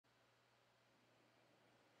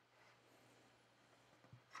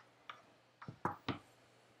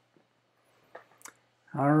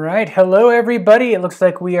All right, hello everybody. It looks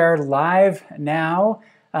like we are live now.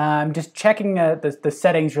 I'm just checking the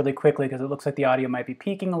settings really quickly because it looks like the audio might be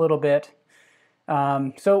peaking a little bit.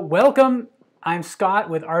 So welcome, I'm Scott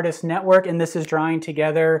with Artist Network and this is Drawing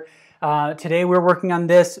Together. Today we're working on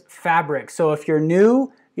this fabric. So if you're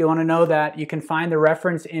new, you want to know that you can find the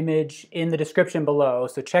reference image in the description below.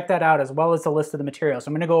 So check that out as well as the list of the materials. So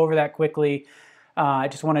I'm going to go over that quickly. I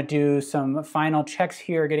just want to do some final checks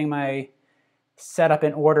here, getting my set up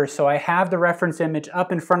in order. So I have the reference image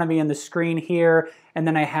up in front of me on the screen here, and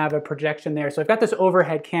then I have a projection there. So I've got this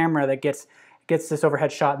overhead camera that gets this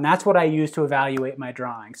overhead shot, and that's what I use to evaluate my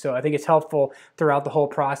drawing. So I think it's helpful throughout the whole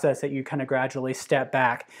process that you kind of gradually step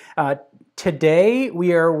back. Today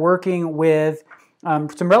we are working with some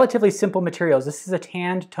relatively simple materials. This is a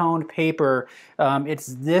tan-toned paper. It's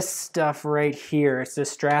this stuff right here. It's this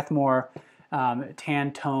Strathmore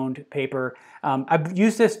tan-toned paper. I've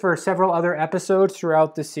used this for several other episodes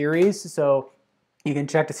throughout the series, so you can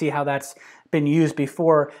check to see how that's been used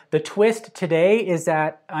before. The twist today is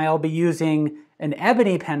that I'll be using an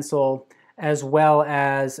ebony pencil as well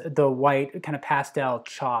as the white kind of pastel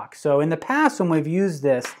chalk. So in the past when we've used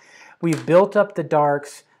this, we've built up the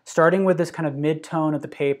darks starting with this kind of mid-tone of the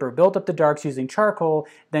paper, built up the darks using charcoal,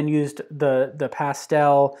 then used the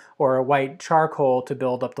pastel or a white charcoal to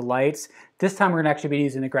build up the lights. This time we're going to actually be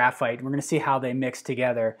using the graphite, and we're going to see how they mix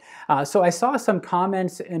together. So I saw some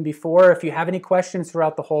comments in before. If you have any questions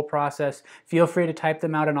throughout the whole process, feel free to type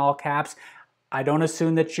them out in all caps. I don't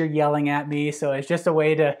assume that you're yelling at me, so it's just a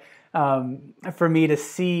way to for me to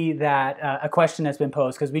see that a question has been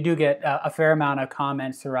posed, because we do get a fair amount of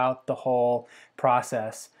comments throughout the whole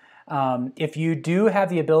process. If you do have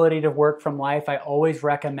the ability to work from life, I always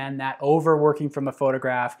recommend that over working from a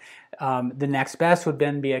photograph. The next best would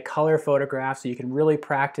then be a color photograph, so you can really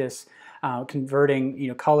practice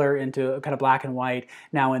converting color into kind of black and white.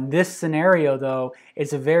 Now in this scenario though,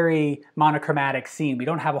 it's a very monochromatic scene. We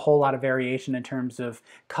don't have a whole lot of variation in terms of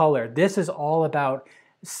color. This is all about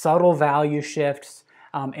subtle value shifts,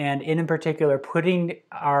 and in particular putting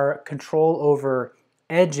our control over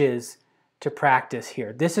edges to practice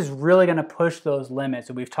here. This is really going to push those limits,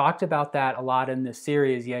 and we've talked about that a lot in this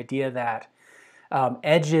series, the idea that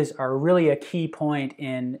edges are really a key point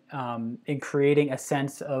in creating a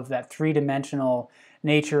sense of that three-dimensional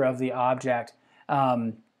nature of the object.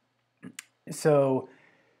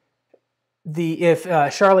 If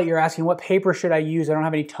Charlotte, you're asking what paper should I use? I don't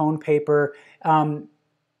have any tone paper.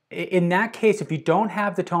 In that case, if you don't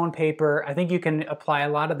have the tone paper, I think you can apply a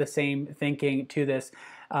lot of the same thinking to this,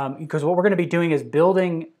 because what we're going to be doing is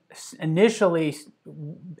building, initially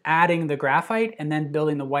adding the graphite and then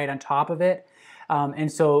building the white on top of it.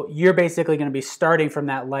 And so you're basically going to be starting from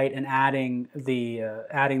that light and adding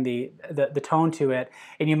the tone to it.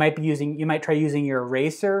 And you might try using your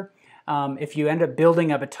eraser. If you end up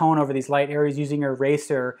building up a tone over these light areas using your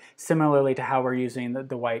eraser, similarly to how we're using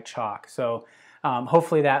the white chalk. So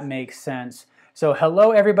hopefully that makes sense. So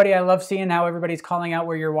hello everybody, I love seeing how everybody's calling out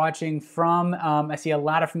where you're watching from. I see a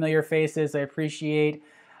lot of familiar faces. I appreciate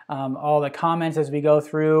all the comments as we go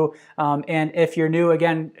through. And if you're new,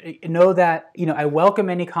 again, know that I welcome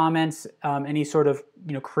any comments, any sort of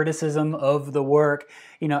criticism of the work.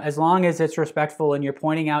 As long as it's respectful and you're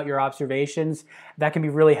pointing out your observations, that can be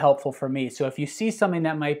really helpful for me. So if you see something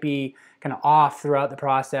that might be kind of off throughout the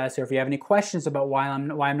process, or if you have any questions about why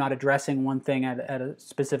I'm not addressing one thing at a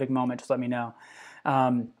specific moment, just let me know.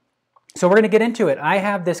 So we're going to get into it. I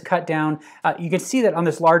have this cut down. You can see that on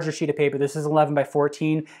this larger sheet of paper. This is 11 by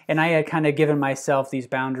 14, and I had kind of given myself these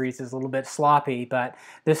boundaries as a little bit sloppy, but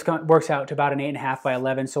this works out to about an 8.5 by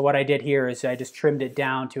 11. So what I did here is I just trimmed it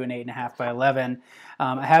down to an 8.5 by 11.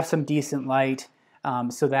 I have some decent light,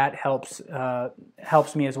 so that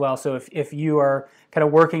helps me as well. So if you are kind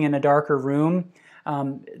of working in a darker room,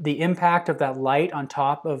 the impact of that light on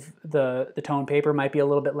top of the tone paper might be a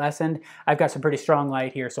little bit lessened. I've got some pretty strong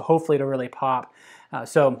light here, so hopefully it'll really pop.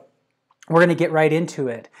 So we're going to get right into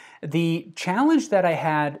it. The challenge that I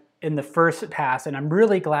had in the first pass, and I'm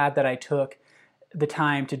really glad that I took the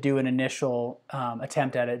time to do an initial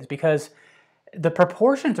attempt at it, is because the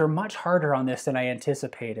proportions are much harder on this than I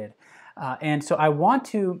anticipated. And so I want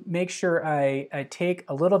to make sure I take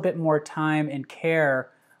a little bit more time and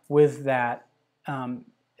care with that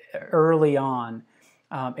early on.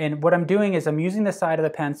 And what I'm doing is I'm using the side of the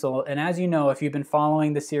pencil, and as you know, if you've been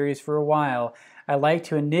following the series for a while, I like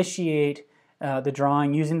to initiate the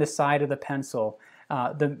drawing using the side of the pencil.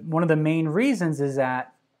 One of the main reasons is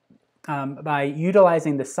that by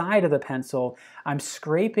utilizing the side of the pencil, I'm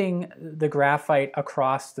scraping the graphite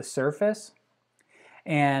across the surface,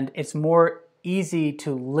 and it's more easy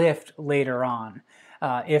to lift later on.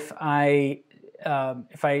 If I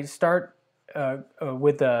start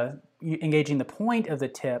with engaging the point of the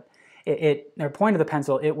tip, or point of the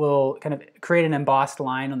pencil, it will kind of create an embossed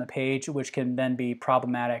line on the page, which can then be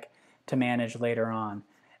problematic to manage later on.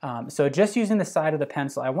 So just using the side of the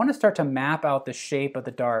pencil, I want to start to map out the shape of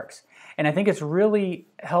the darks. And I think it's really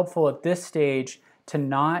helpful at this stage to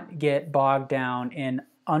not get bogged down in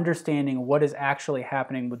understanding what is actually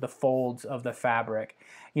happening with the folds of the fabric.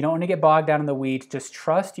 You don't want to get bogged down in the weeds. Just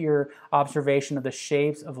trust your observation of the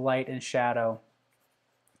shapes of light and shadow.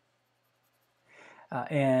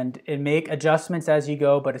 And make adjustments as you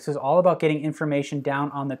go, but this is all about getting information down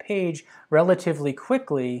on the page relatively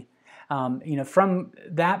quickly. From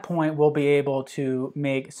that point, we'll be able to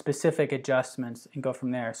make specific adjustments and go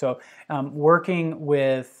from there. So working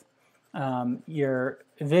with your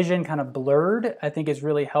vision kind of blurred, I think is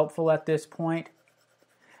really helpful at this point.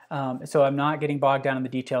 So I'm not getting bogged down in the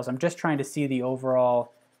details. I'm just trying to see the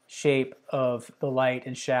overall shape of the light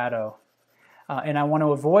and shadow. And I want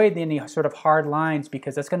to avoid any sort of hard lines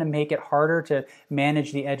because that's going to make it harder to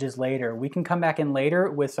manage the edges later. We can come back in later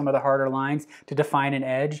with some of the harder lines to define an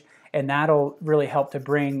edge, and that'll really help to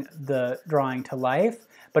bring the drawing to life.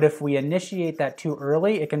 But if we initiate that too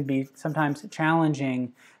early, it can be sometimes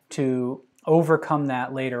challenging to overcome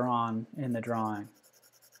that later on in the drawing.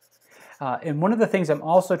 And one of the things I'm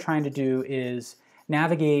also trying to do is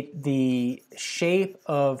navigate the shape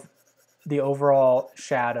of the overall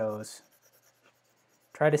shadows.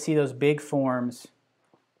 Try to see those big forms.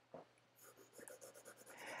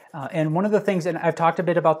 And one of the things, and I've talked a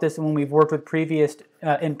bit about this when we've worked with previous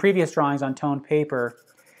drawings on toned paper,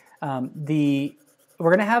 we're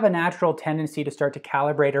going to have a natural tendency to start to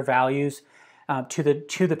calibrate our values to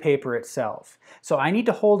the paper itself. So I need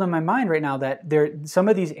to hold in my mind right now that some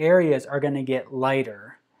of these areas are going to get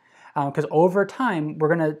lighter, because over time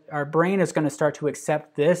our brain is going to start to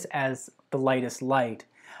accept this as the lightest light.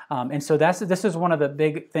 And so this is one of the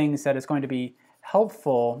big things that is going to be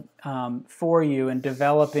helpful for you in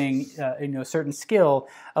developing a certain skill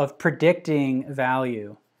of predicting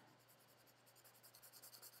value.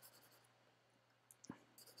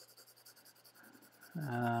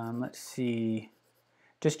 Let's see.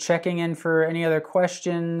 Just checking in for any other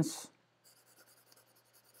questions.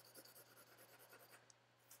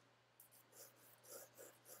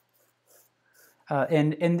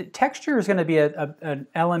 And the texture is going to be an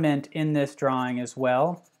element in this drawing as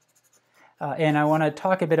well. And I want to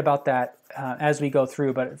talk a bit about that as we go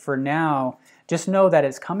through, but for now, just know that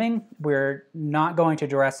it's coming. We're not going to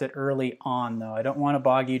address it early on, though. I don't want to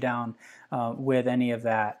bog you down with any of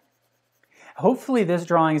that. Hopefully this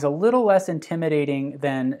drawing is a little less intimidating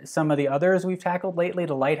than some of the others we've tackled lately.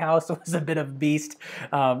 The lighthouse was a bit of a beast.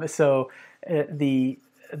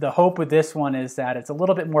 The hope with this one is that it's a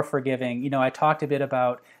little bit more forgiving. I talked a bit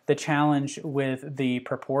about the challenge with the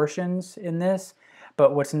proportions in this,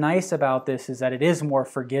 but what's nice about this is that it is more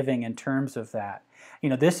forgiving in terms of that.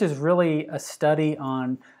 This is really a study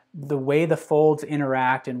on the way the folds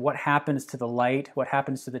interact and what happens to the light, what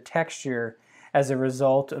happens to the texture as a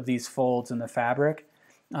result of these folds in the fabric,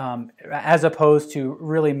 as opposed to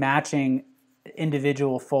really matching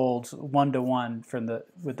individual folds one-to-one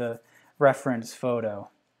with the reference photo.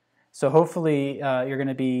 So hopefully you're going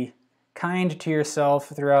to be kind to yourself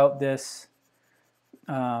throughout this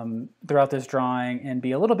drawing and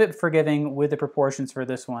be a little bit forgiving with the proportions for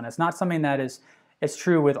this one. It's not something that it's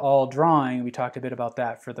true with all drawing. We talked a bit about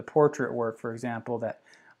that for the portrait work, for example,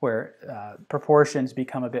 where proportions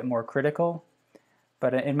become a bit more critical.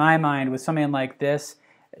 But in my mind, with something like this,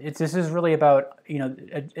 this is really about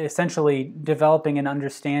essentially developing an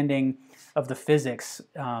understanding of the physics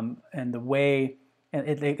and the way. And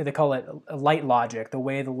they call it light logic, the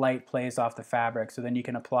way the light plays off the fabric. So then you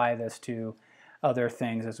can apply this to other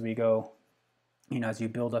things as we go, as you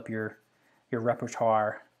build up your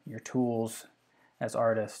repertoire, your tools as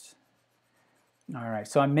artists. All right,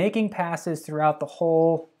 so I'm making passes throughout the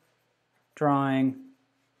whole drawing,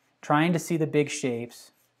 trying to see the big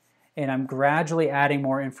shapes, and I'm gradually adding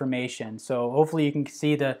more information. So hopefully you can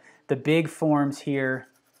see the big forms here.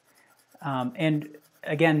 And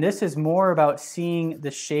again, this is more about seeing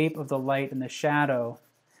the shape of the light and the shadow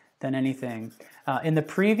than anything. In the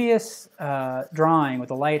previous drawing with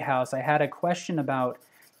the lighthouse, I had a question about,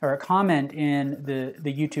 or a comment in the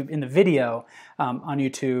video on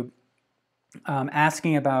YouTube,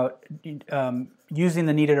 asking about using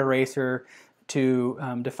the kneaded eraser to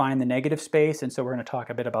define the negative space, and so we're going to talk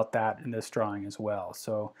a bit about that in this drawing as well.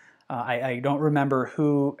 So I don't remember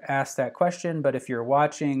who asked that question, but if you're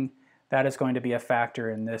watching, that is going to be a factor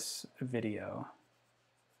in this video.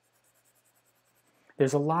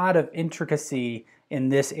 there's a lot of intricacy in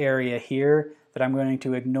this area here that I'm going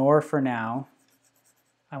to ignore for now.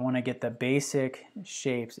 I want to get the basic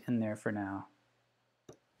shapes in there for now.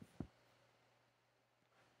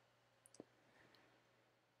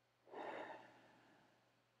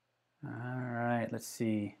 All right, let's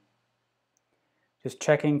see. Just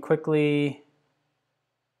checking quickly.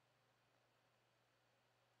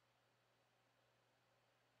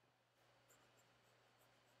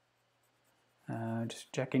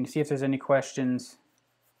 Just checking to see if there's any questions.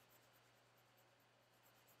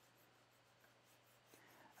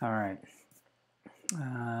 All right.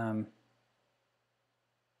 I'm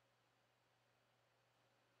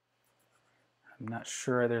not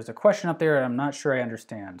sure there's a question up there. I'm not sure I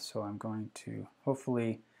understand. So I'm going to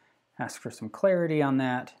hopefully ask for some clarity on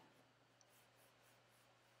that.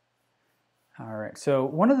 All right, so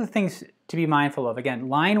one of the things to be mindful of, again,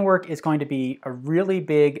 line work is going to be a really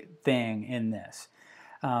big thing in this.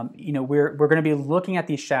 You know, we're going to be looking at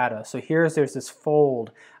these shadows. So there's this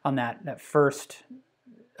fold on that first,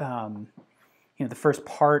 you know, the first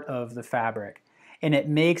part of the fabric, and it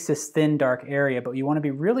makes this thin, dark area. But you want to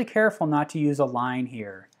be really careful not to use a line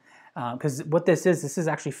here, because what this is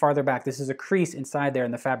actually farther back. This is a crease inside there,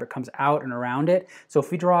 and the fabric comes out and around it. So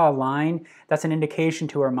if we draw a line, that's an indication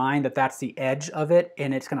to our mind that that's the edge of it,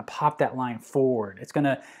 and it's going to pop that line forward. It's going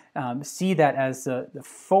to see that as the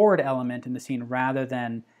forward element in the scene rather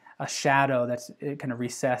than a shadow that's kind of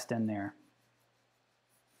recessed in there.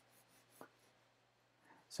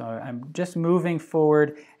 So I'm just moving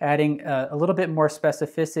forward, adding a little bit more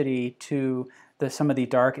specificity to some of the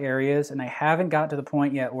dark areas, and I haven't got to the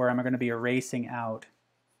point yet where I'm going to be erasing out.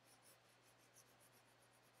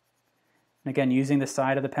 And again, using the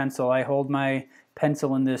side of the pencil, I hold my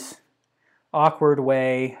pencil in this awkward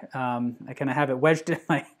way. I kind of have it wedged in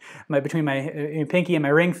between my pinky and my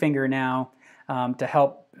ring finger now to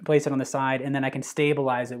help place it on the side, and then I can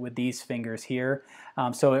stabilize it with these fingers here.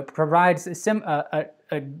 So it provides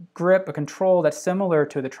a grip, a control that's similar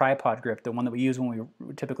to the tripod grip, the one that we use when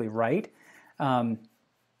we typically write.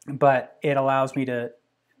 But it allows me to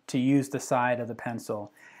use the side of the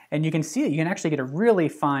pencil. And you can see it, you can actually get a really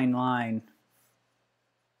fine line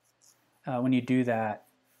when you do that.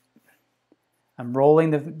 I'm rolling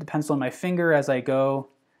the pencil in my finger as I go,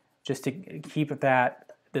 just to keep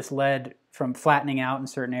this lead from flattening out in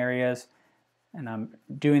certain areas. And I'm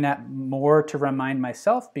doing that more to remind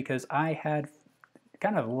myself because I had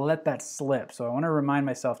kind of let that slip. So I want to remind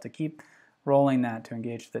myself to keep rolling that to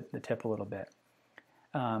engage the tip a little bit.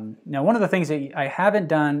 Now, one of the things that I haven't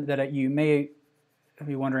done that you may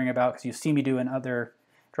be wondering about, because you see me do in other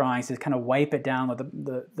drawings, is kind of wipe it down with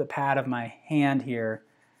the pad of my hand here.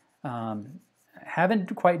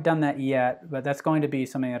 Haven't quite done that yet, but that's going to be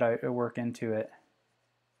something that I work into it.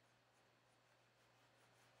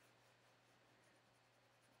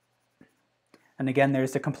 And again,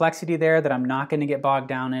 there's the complexity there that I'm not going to get bogged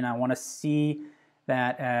down in. I want to see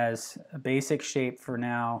that as a basic shape for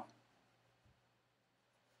now.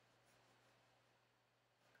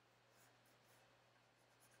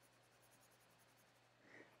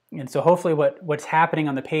 And so hopefully what's happening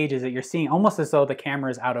on the page is that you're seeing almost as though the camera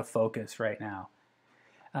is out of focus right now.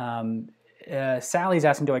 Sally's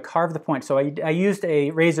asking, do I carve the point? So I used a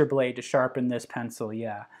razor blade to sharpen this pencil,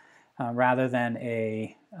 yeah, rather than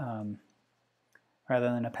a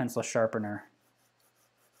pencil sharpener.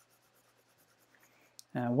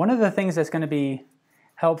 One of the things that's going to be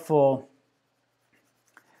helpful,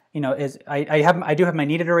 you know, is I do have my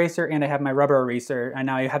kneaded eraser and I have my rubber eraser, and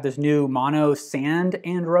now I have this new mono sand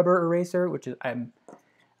and rubber eraser, which is I'm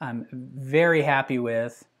very happy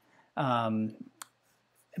with.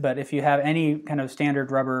 But if you have any kind of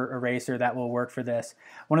standard rubber eraser, that will work for this.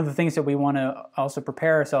 One of the things that we want to also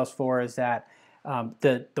prepare ourselves for is that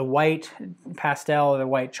the white pastel or the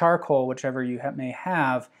white charcoal, whichever you may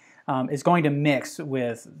have, is going to mix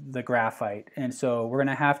with the graphite, and so we're going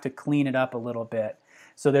to have to clean it up a little bit.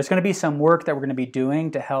 So there's going to be some work that we're going to be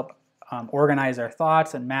doing to help organize our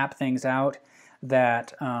thoughts and map things out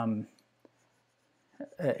that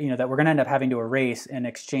you know, that we're going to end up having to erase in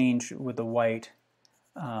exchange with the white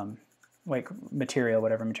material,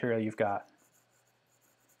 whatever material you've got.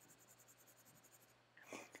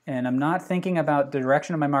 And I'm not thinking about the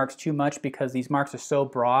direction of my marks too much because these marks are so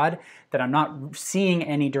broad that I'm not seeing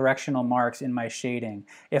any directional marks in my shading.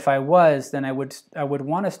 If I was, then I would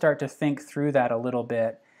want to start to think through that a little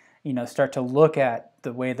bit, you know, start to look at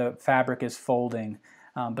the way the fabric is folding,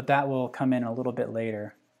 but that will come in a little bit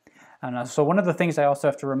later. So one of the things I also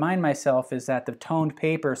have to remind myself is that the toned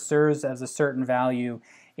paper serves as a certain value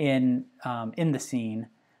in the scene,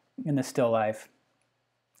 in the still life,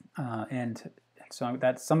 and So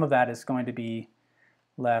that some of that is going to be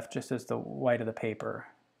left just as the white of the paper.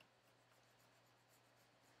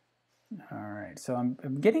 All right, so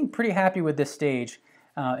I'm getting pretty happy with this stage.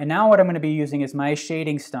 And now what I'm going to be using is my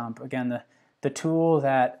shading stump. Again, the tool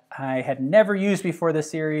that I had never used before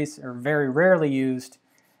this series, or very rarely used.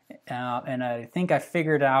 And I think I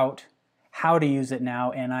figured out how to use it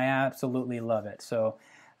now, and I absolutely love it. So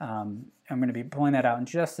I'm going to be pulling that out in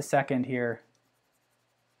just a second here.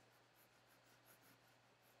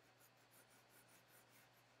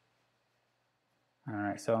 All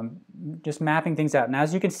right, so I'm just mapping things out. And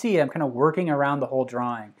as you can see, I'm kind of working around the whole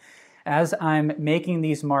drawing. As I'm making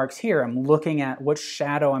these marks here, I'm looking at what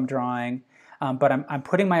shadow I'm drawing, but I'm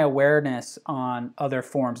putting my awareness on other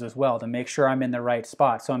forms as well to make sure I'm in the right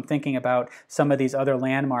spot. So I'm thinking about some of these other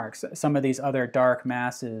landmarks, some of these other dark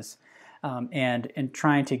masses, and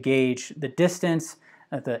trying to gauge the distance,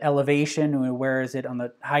 the elevation, where is it on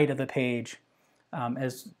the height of the page,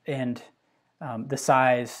 and the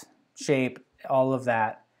size, shape, all of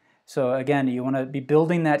that. So again, you want to be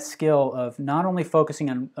building that skill of not only focusing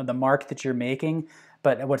on the mark that you're making,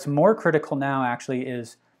 but what's more critical now actually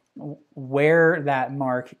is where that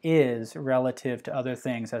mark is relative to other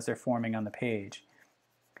things as they're forming on the page.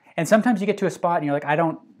 And sometimes you get to a spot and you're like,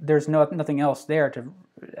 there's nothing else there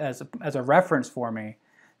as a reference for me.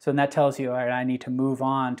 So then that tells you, all right, I need to move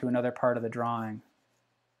on to another part of the drawing.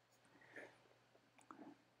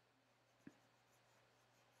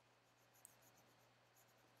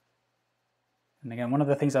 And again, one of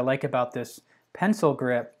the things I like about this pencil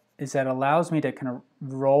grip is that it allows me to kind of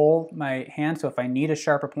roll my hand. So if I need a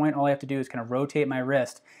sharper point, all I have to do is kind of rotate my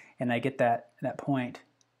wrist and I get that point.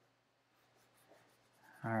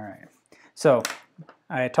 All right. So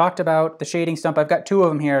I talked about the shading stump. I've got two of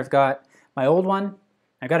them here. I've got my old one.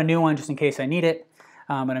 I've got a new one just in case I need it.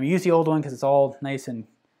 But I'm going to use the old one because it's all nice and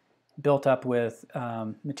built up with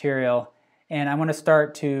material. And I want to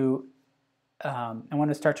start to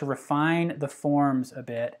refine the forms a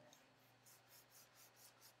bit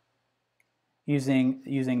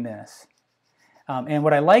using this. And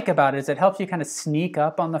what I like about it is it helps you kind of sneak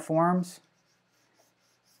up on the forms.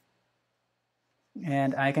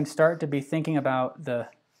 And I can start to be thinking about the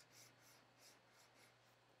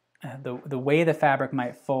way the fabric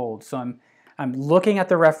might fold. So I'm looking at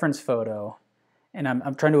the reference photo, and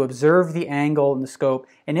I'm trying to observe the angle and the scope.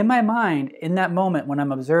 And in my mind, in that moment when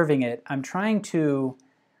I'm observing it, I'm trying to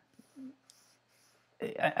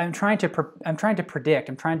predict. I'm trying to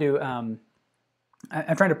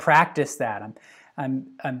practice that.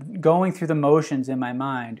 I'm going through the motions in my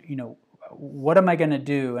mind. You know, what am I going to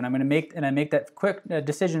do? And I make that quick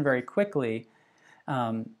decision very quickly.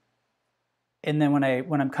 And then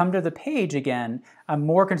when I'm come to the page again, I'm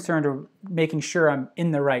more concerned with making sure I'm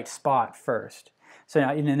in the right spot first. So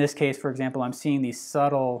now, in this case, for example, I'm seeing these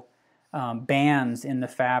subtle bands in the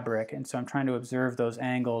fabric, and so I'm trying to observe those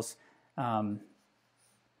angles and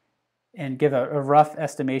give a rough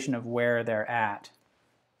estimation of where they're at.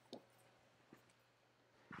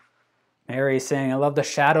 Mary's saying, I love the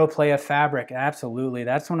shadow play of fabric. Absolutely.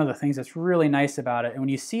 That's one of the things that's really nice about it. And when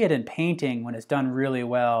you see it in painting, when it's done really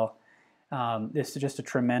well, it's just a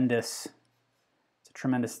tremendous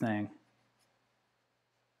thing.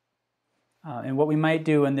 And what we might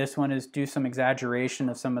do in this one is do some exaggeration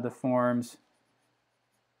of some of the forms.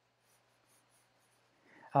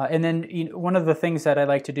 And then one of the things that I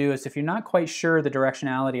like to do is if you're not quite sure the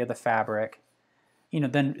directionality of the fabric,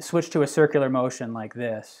 then switch to a circular motion like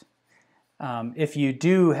this. If you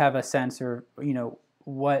do have a sense or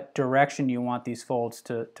what direction you want these folds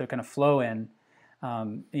to kind of flow in,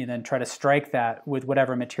 you then try to strike that with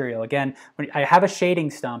whatever material. Again, I have a shading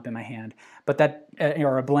stump in my hand, but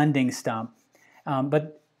or a blending stump.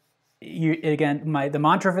 But the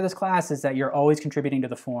mantra for this class is that you're always contributing to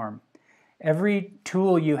the form. Every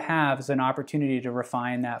tool you have is an opportunity to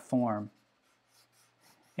refine that form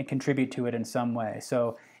and contribute to it in some way.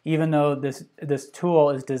 So even though this tool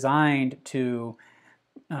is designed to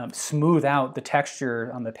smooth out the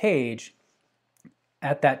texture on the page,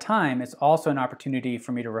 at that time, it's also an opportunity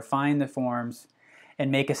for me to refine the forms and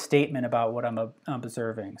make a statement about what I'm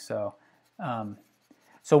observing. So,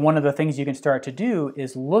 so one of the things you can start to do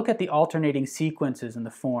is look at the alternating sequences in the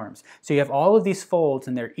forms. So you have all of these folds,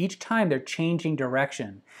 and each time they're changing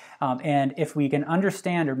direction. And if we can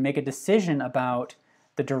understand or make a decision about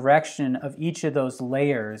the direction of each of those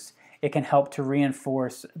layers, it can help to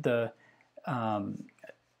reinforce the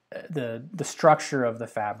structure of the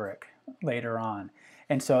fabric later on.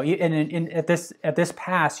 And so, at this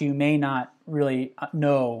pass, you may not really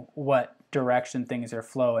know what direction things are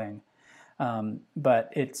flowing, but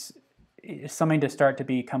it's something to start to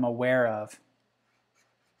become aware of.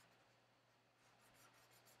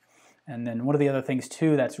 And then one of the other things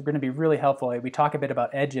too that's going to be really helpful, we talk a bit about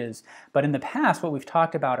edges, but in the past what we've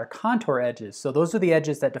talked about are contour edges. So those are the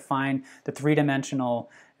edges that define the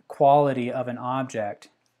three-dimensional quality of an object.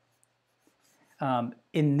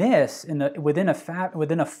 Within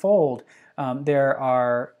a fold, there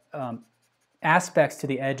are aspects to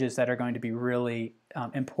the edges that are going to be really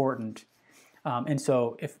important. And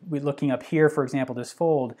so if we're looking up here, for example, this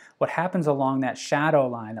fold, what happens along that shadow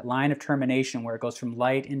line, that line of termination where it goes from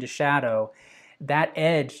light into shadow, that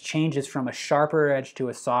edge changes from a sharper edge to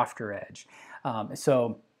a softer edge. I'm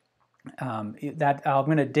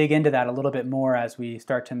going to dig into that a little bit more as we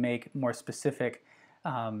start to make more specific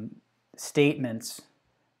statements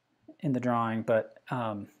in the drawing, but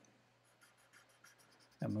I'll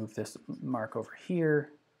move this mark over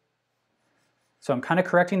here. So I'm kind of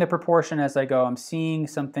correcting the proportion as I go. I'm seeing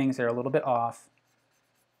some things that are a little bit off.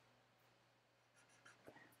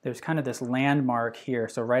 There's kind of this landmark here.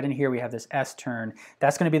 So right in here we have this S turn.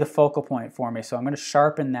 That's going to be the focal point for me. So I'm going to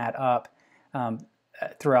sharpen that up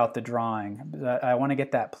throughout the drawing. I want to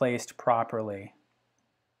get that placed properly.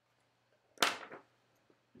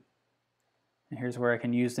 And here's where I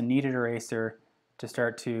can use the kneaded eraser to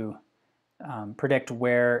start to predict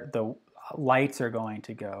where the lights are going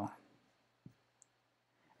to go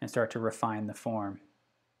and start to refine the form.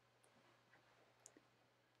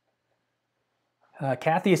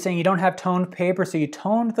 Kathy is saying you don't have toned paper, so you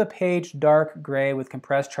toned the page dark gray with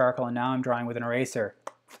compressed charcoal, and now I'm drawing with an eraser.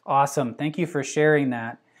 Awesome. Thank you for sharing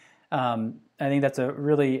that. I think that's a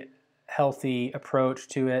really healthy approach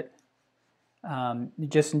to it.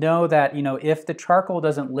 Just know that, if the charcoal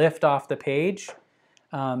doesn't lift off the page,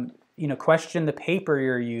 question the paper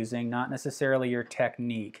you're using, not necessarily your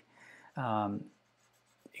technique. I've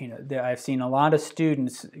seen a lot of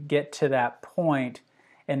students get to that point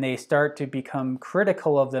and they start to become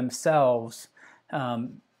critical of themselves,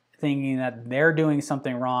 thinking that they're doing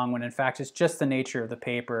something wrong when in fact it's just the nature of the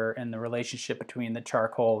paper and the relationship between the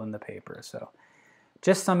charcoal and the paper. So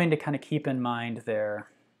just something to kind of keep in mind there.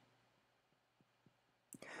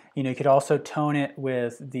 You could also tone it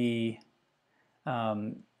with the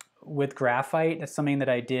with graphite. That's something that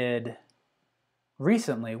I did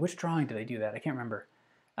recently. Which drawing did I do that? I can't remember.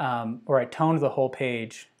 Or I toned the whole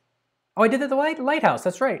page. Oh, I did it at the lighthouse.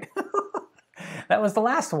 That's right. That was the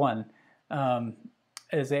last one.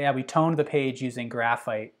 We toned the page using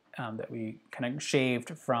graphite that we kind of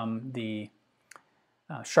shaved from the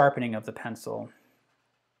sharpening of the pencil.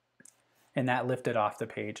 And that lifted off the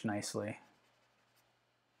page nicely.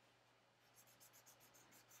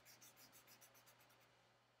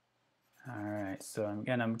 All right, so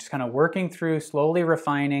again, I'm just kind of working through, slowly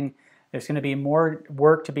refining. There's going to be more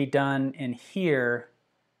work to be done in here.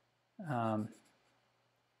 Now,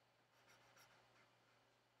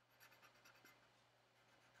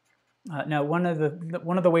 one of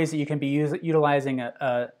the ways that you can be utilizing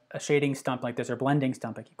a shading stump like this, or blending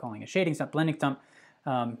stump, I keep calling it shading stump, blending stump,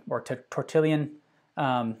 or tortillon,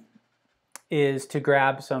 is to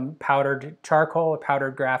grab some powdered charcoal or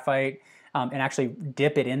powdered graphite, and actually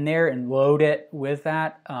dip it in there and load it with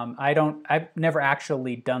that. I've never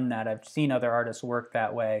actually done that. I've seen other artists work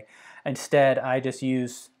that way. Instead, I just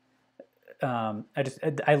use,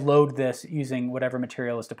 I load this using whatever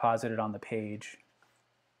material is deposited on the page.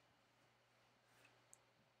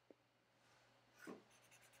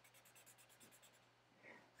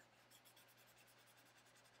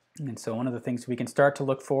 And so one of the things we can start to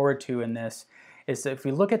look forward to in this is that if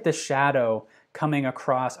we look at the shadow coming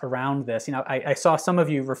across around this, I saw some of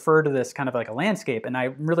you refer to this kind of like a landscape, and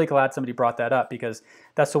I'm really glad somebody brought that up because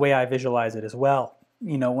that's the way I visualize it as well.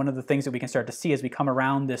 One of the things that we can start to see as we come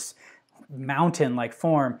around this mountain-like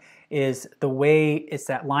form is the way it's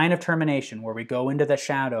that line of termination where we go into the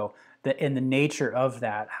shadow, in the nature of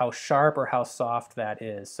that, how sharp or how soft that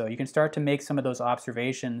is. So you can start to make some of those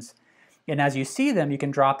observations. And as you see them, you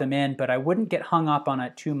can drop them in, but I wouldn't get hung up on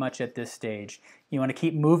it too much at this stage. You want to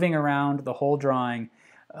keep moving around the whole drawing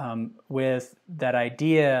with that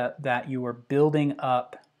idea that you are building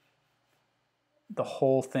up the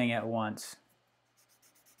whole thing at once.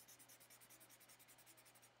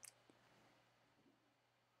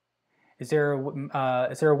 Is there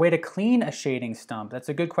a way to clean a shading stump? That's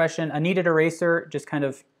a good question. A kneaded eraser, just kind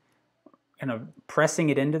of pressing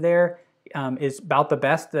it into there, is about the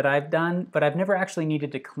best that I've done, but I've never actually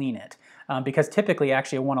needed to clean it because typically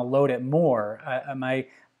actually I want to load it more. My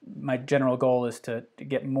general goal is to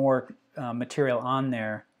get more material on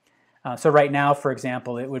there. So right now, for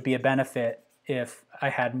example, it would be a benefit if I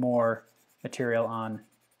had more material on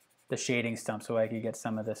the shading stump so I could get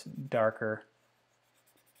some of this darker.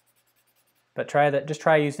 But try that. Just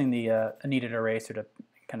try using the kneaded eraser to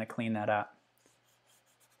kind of clean that up.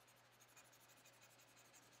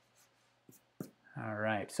 All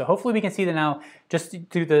right, so hopefully we can see that now, just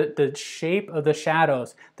through the shape of the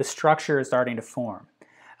shadows, the structure is starting to form.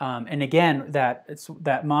 And again,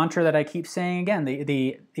 that mantra that I keep saying again,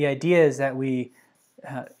 the idea is that we,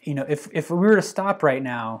 you know, if we were to stop right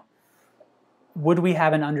now, would we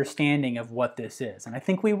have an understanding of what this is? And I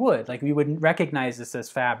think we would. Like, we would recognize this as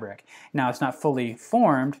fabric. Now, it's not fully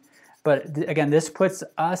formed, but again, this puts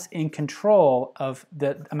us in control of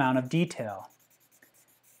the amount of detail.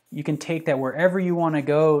 You can take that wherever you want to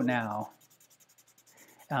go now.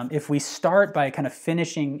 If we start by kind of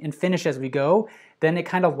finishing and finish as we go, then it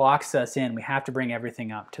kind of locks us in. We have to bring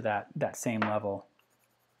everything up to that same level.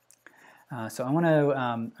 So I want to,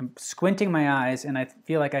 I'm squinting my eyes, and I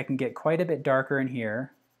feel like I can get quite a bit darker in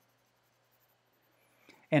here.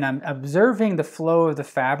 And I'm observing the flow of the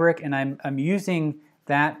fabric, and I'm using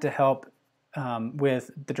that to help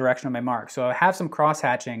with the direction of my mark. So I have some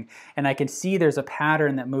cross-hatching, and I can see there's a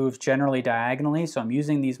pattern that moves generally diagonally, so I'm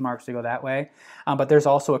using these marks to go that way. But there's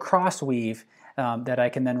also a cross weave that I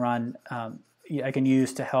can then run, I can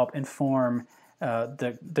use to help inform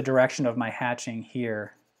the direction of my hatching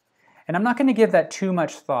here. And I'm not going to give that too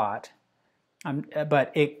much thought,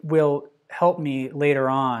 but it will help me later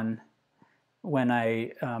on when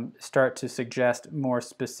I start to suggest more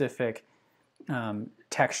specific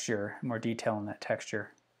texture, more detail in that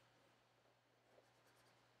texture.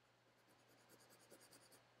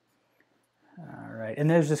 All right, and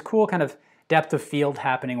there's this cool kind of depth of field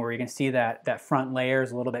happening where you can see that front layer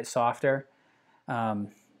is a little bit softer.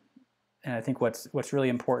 And I think what's really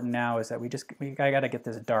important now is that I got to get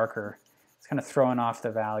this darker. It's kind of throwing off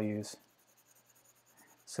the values.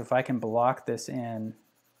 So if I can block this in,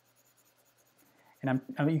 and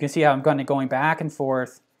you can see how I'm going back and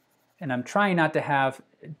forth, and I'm trying not to have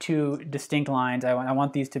two distinct lines. I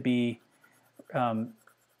want these to be, I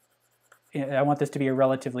want this to be a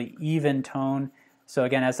relatively even tone. So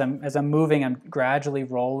again, as I'm moving, I'm gradually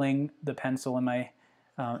rolling the pencil in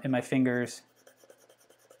my fingers.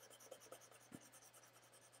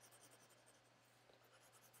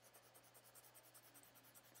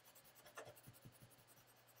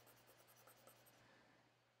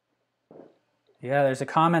 Yeah, there's a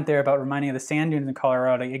comment there about reminding of the sand dunes in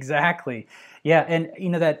Colorado. Exactly. Yeah, and you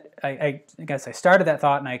know that I guess I started that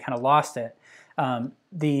thought and I kind of lost it.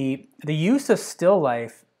 The use of still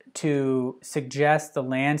life to suggest the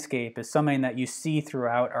landscape is something that you see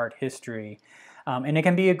throughout art history, and it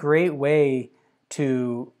can be a great way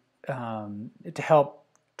to help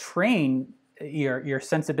train your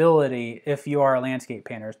sensibility if you are a landscape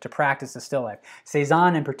painter to practice the still life.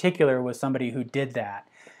 Cezanne in particular was somebody who did that.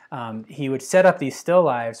 He would set up these still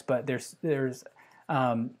lifes, but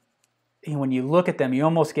when you look at them, you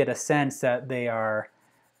almost get a sense that they're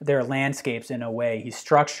landscapes in a way. He's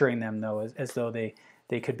structuring them though as though they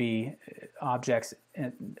could be objects,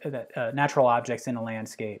 natural objects in a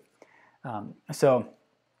landscape. So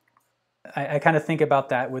I kind of think about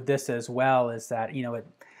that with this as well. Is that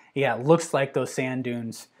it looks like those sand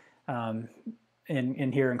dunes.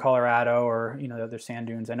 In here in Colorado, or the other sand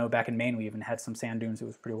dunes. I know back in Maine we even had some sand dunes. It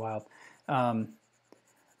was pretty wild.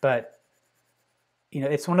 But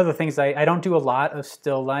it's one of the things I don't do a lot of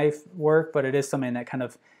still life work, but it is something that kind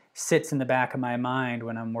of sits in the back of my mind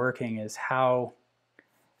when I'm working. Is how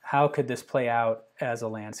could this play out as a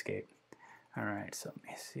landscape? All right, so let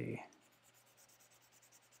me see.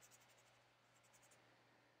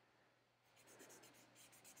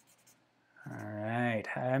 All right,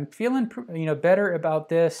 I'm feeling better about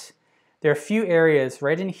this. There are a few areas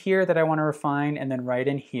right in here that I want to refine, and then right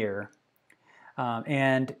in here.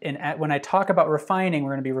 When I talk about refining, we're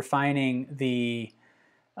going to be refining the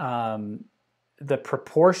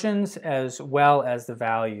proportions as well as the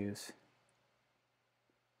values.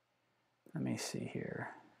 Let me see here.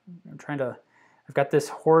 I've got this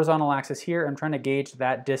horizontal axis here. I'm trying to gauge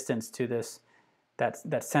that distance to this.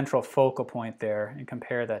 That central focal point there, and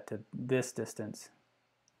compare that to this distance.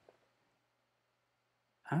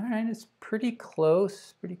 All right, it's pretty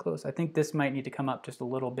close, pretty close. I think this might need to come up just a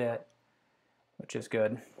little bit, which is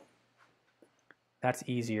good. That's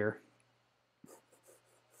easier.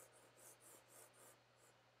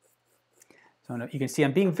 So you can see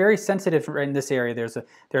I'm being very sensitive right in this area. There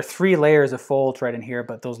are 3 layers of folds right in here,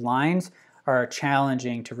 but those lines are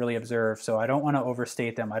challenging to really observe, so I don't want to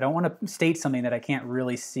overstate them. I don't want to state something that I can't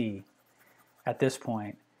really see at this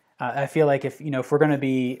point. I feel like if we're going to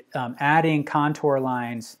be adding contour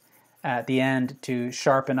lines at the end to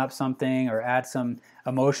sharpen up something or add some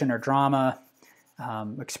emotion or drama,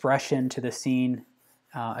 expression to the scene,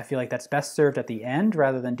 I feel like that's best served at the end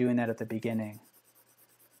rather than doing that at the beginning.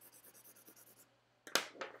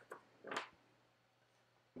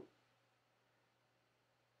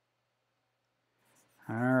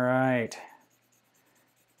 All right.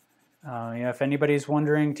 Yeah, if anybody's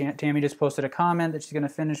wondering, Tammy just posted a comment that she's going to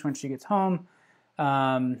finish when she gets home.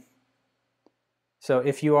 So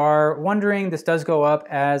if you are wondering, this does go up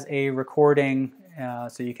as a recording,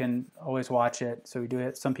 so you can always watch it. So we do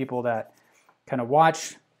have some people that kind of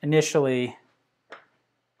watch initially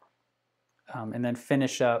and then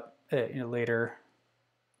finish up later.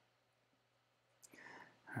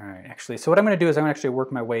 All right, actually, so what I'm going to do is I'm going to actually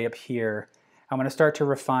work my way up here. I'm going to start to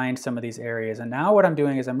refine some of these areas. And now what I'm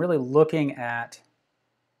doing is I'm really looking at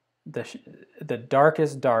the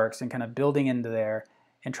darkest darks and kind of building into there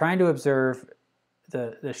and trying to observe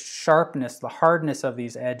the sharpness, the hardness of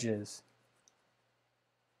these edges.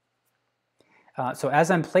 So as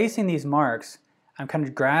I'm placing these marks, I'm kind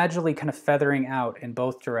of gradually kind of feathering out in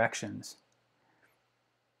both directions.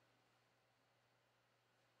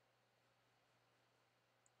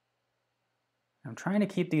 I'm trying to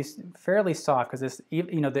keep these fairly soft because this,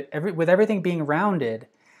 with everything being rounded,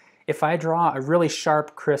 if I draw a really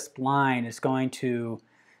sharp, crisp line, it's going to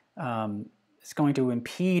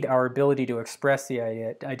impede our ability to express the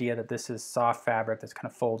idea that this is soft fabric that's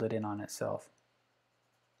kind of folded in on itself.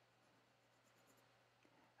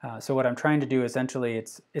 So what I'm trying to do essentially,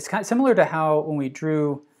 it's kind of similar to how when we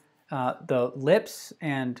drew the lips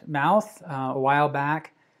and mouth a while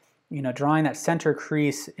back, drawing that center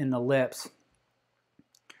crease in the lips.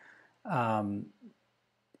 There's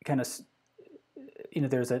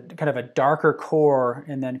a kind of a darker core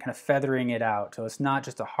and then kind of feathering it out. So it's not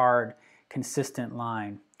just a hard, consistent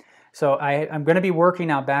line. So I'm going to be working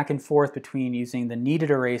now back and forth between using the kneaded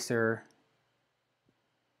eraser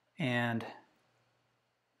and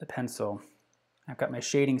the pencil. I've got my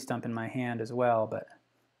shading stump in my hand as well, but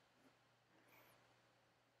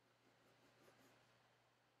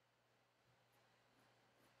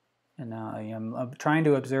and now I'm trying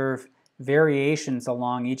to observe variations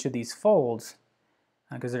along each of these folds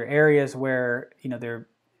because there are areas where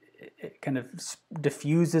it kind of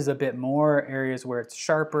diffuses a bit more, areas where it's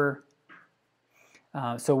sharper.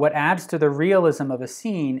 So what adds to the realism of a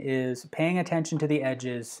scene is paying attention to the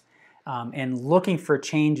edges and looking for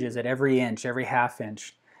changes at every inch, every half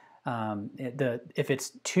inch. If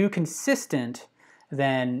it's too consistent,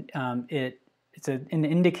 then it's an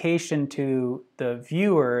indication to the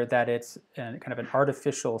viewer that it's kind of an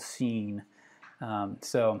artificial scene.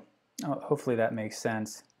 So hopefully that makes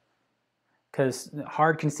sense. Because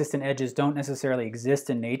hard, consistent edges don't necessarily exist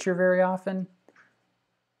in nature very often.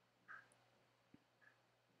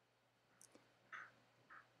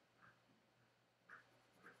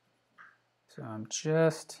 So I'm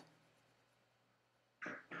just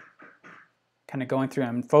kind of going through,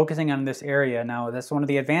 I'm focusing on this area. Now that's one of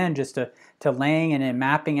the advantages to laying and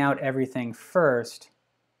mapping out everything first,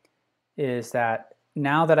 is that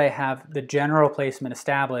now that I have the general placement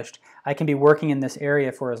established, I can be working in this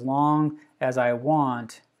area for as long as I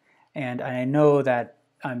want, and I know that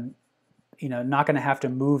I'm not going to have to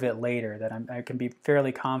move it later, that I can be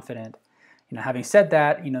fairly confident. Having said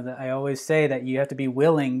that, that I always say that you have to be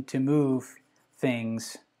willing to move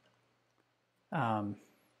things throughout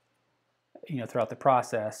the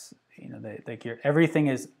process. Everything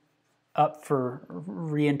is up for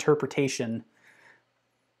reinterpretation.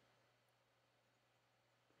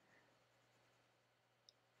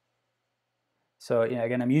 So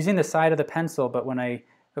again, I'm using the side of the pencil, but when I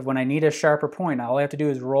need a sharper point, all I have to do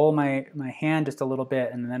is roll my hand just a little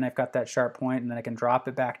bit, and then I've got that sharp point, and then I can drop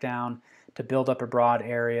it back down to build up a broad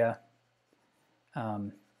area.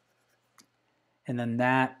 And then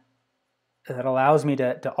that allows me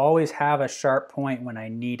to always have a sharp point when I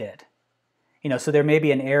need it. So there may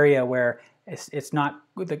be an area where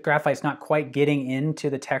the graphite's not quite getting into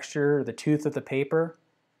the texture or the tooth of the paper.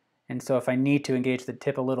 And so if I need to engage the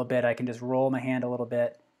tip a little bit, I can just roll my hand a little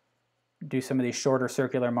bit, do some of these shorter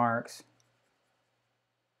circular marks.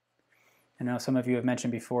 I know some of you have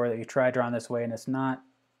mentioned before that you try drawing this way and it's not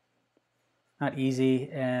easy,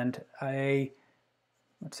 and I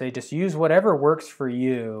would say just use whatever works for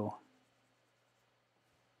you.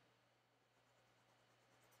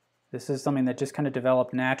 This is something that just kind of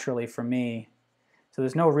developed naturally for me. So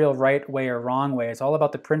there's no real right way or wrong way. It's all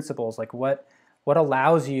about the principles, like what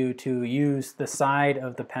allows you to use the side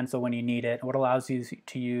of the pencil when you need it, and what allows you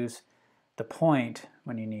to use the point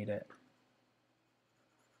when you need it.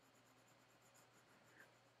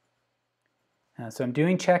 So I'm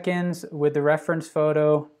doing check-ins with the reference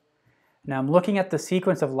photo. Now I'm looking at the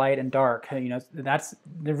sequence of light and dark. That's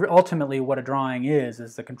ultimately what a drawing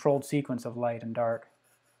is the controlled sequence of light and dark.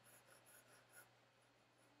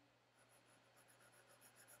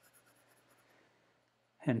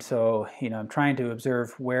 And so, I'm trying to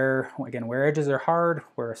observe where edges are hard,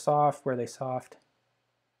 where are soft, where are they soft.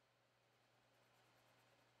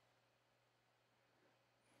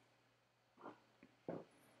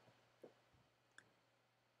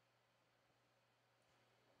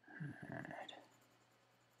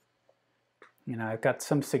 I've got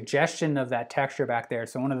some suggestion of that texture back there.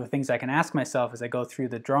 So one of the things I can ask myself as I go through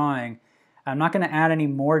the drawing, I'm not going to add any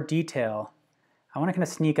more detail. I want to kind of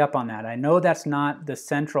sneak up on that. I know that's not the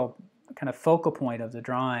central kind of focal point of the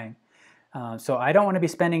drawing. So I don't want to be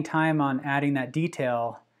spending time on adding that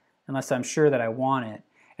detail unless I'm sure that I want it.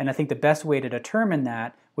 And I think the best way to determine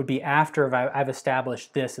that would be after I've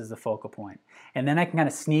established this as the focal point. And then I can kind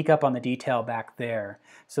of sneak up on the detail back there.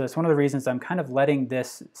 So that's one of the reasons I'm kind of letting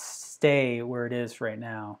this stay where it is right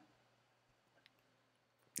now.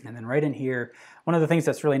 And then right in here, one of the things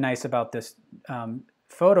that's really nice about this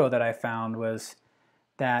photo that I found was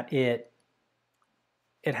that it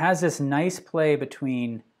has this nice play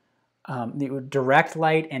between the direct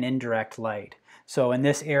light and indirect light. So in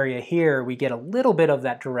this area here, we get a little bit of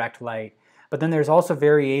that direct light, but then there's also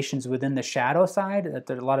variations within the shadow side, that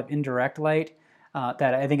there's a lot of indirect light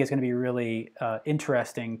that I think is going to be really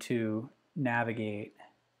interesting to navigate.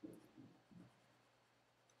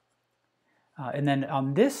 And then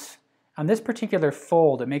on this particular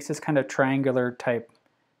fold, it makes this kind of triangular type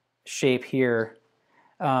shape here.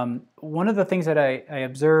 One of the things that I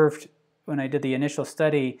observed when I did the initial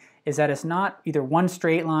study is that it's not either one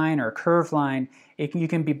straight line or a curved line. You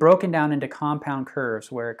can be broken down into compound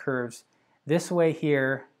curves where it curves this way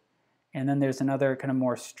here, and then there's another kind of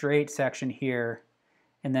more straight section here,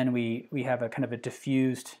 and then we have a kind of a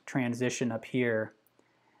diffused transition up here.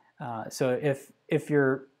 So if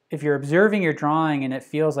you're observing your drawing and it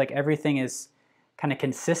feels like everything is kind of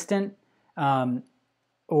consistent,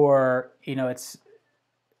 or it's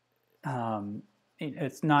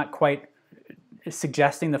not quite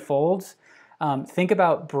suggesting the folds, think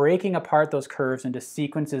about breaking apart those curves into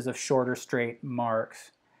sequences of shorter straight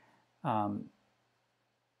marks. And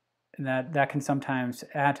that can sometimes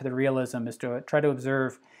add to the realism, is to try to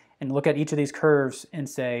observe and look at each of these curves and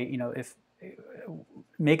say,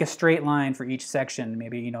 make a straight line for each section,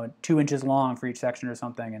 maybe 2 inches long for each section or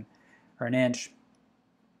something, or an inch.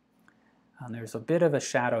 There's a bit of a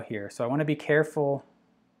shadow here, so I want to be careful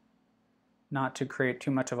not to create too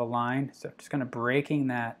much of a line. So just kind of breaking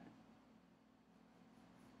that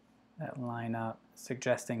line up,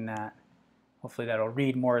 suggesting that hopefully that'll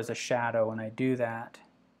read more as a shadow when I do that.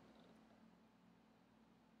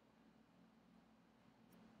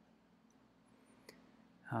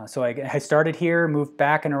 So I started here, moved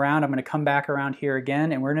back and around. I'm going to come back around here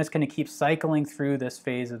again, and we're just going to keep cycling through this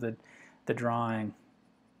phase of the drawing.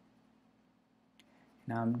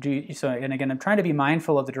 And again, I'm trying to be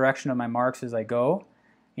mindful of the direction of my marks as I go.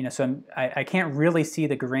 So I can't really see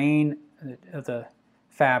the grain of the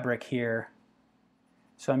fabric here.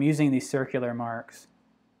 So I'm using these circular marks.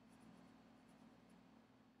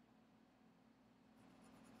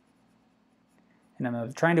 And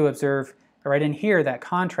I'm trying to observe right in here that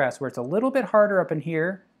contrast where it's a little bit harder up in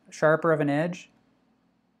here, sharper of an edge.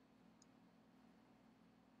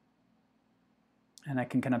 And I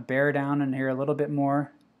can kind of bear down in here a little bit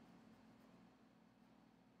more.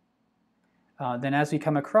 Then as we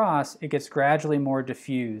come across, it gets gradually more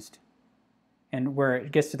diffused. And where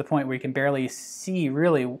it gets to the point where you can barely see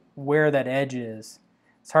really where that edge is.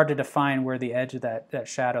 It's hard to define where the edge of that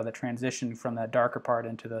shadow, the transition from that darker part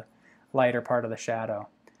into the lighter part of the shadow.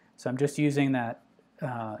 So I'm just using that,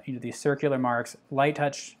 these circular marks, light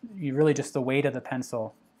touch, really just the weight of the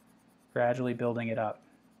pencil, gradually building it up.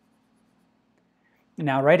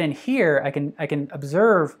 Now right in here, I can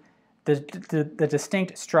observe the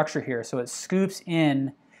distinct structure here. So it scoops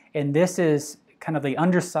in, and this is kind of the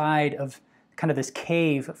underside of kind of this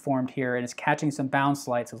cave formed here, and it's catching some bounce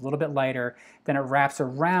light. So it's a little bit lighter. Then it wraps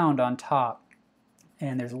around on top,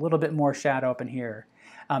 and there's a little bit more shadow up in here.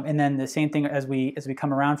 And then the same thing as we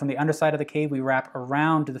come around from the underside of the cave, we wrap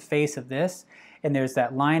around to the face of this, and there's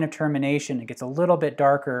that line of termination. It gets a little bit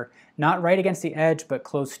darker, not right against the edge, but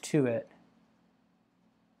close to it.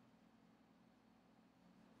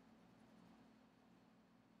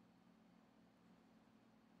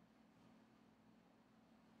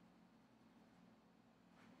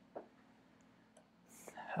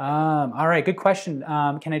 All right, good question.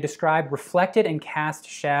 Can I describe reflected and cast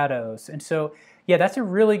shadows? And so, yeah, that's a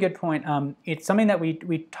really good point. It's something that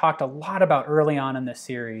we talked a lot about early on in this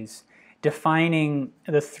series, defining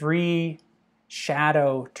the 3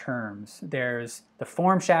 shadow terms. There's the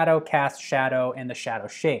form shadow, cast shadow, and the shadow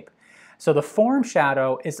shape. So the form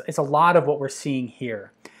shadow is a lot of what we're seeing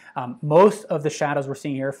here. Most of the shadows we're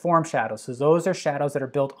seeing here are form shadows. So those are shadows that are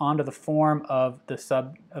built onto the form of the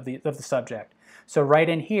subject. So right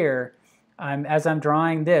in here, as I'm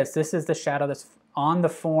drawing this is the shadow that's on the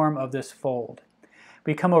form of this fold.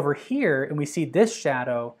 We come over here and we see this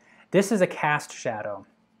shadow. This is a cast shadow.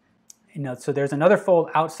 So there's another fold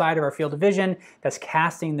outside of our field of vision that's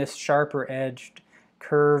casting this sharper edged,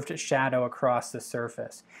 curved shadow across the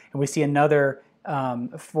surface. And we see another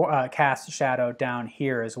cast shadow down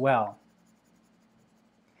here as well.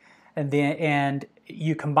 And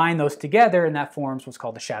you combine those together and that forms what's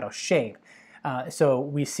called the shadow shape. So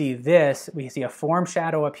we see a form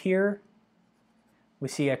shadow up here, we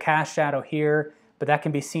see a cast shadow here, but that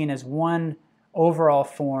can be seen as one overall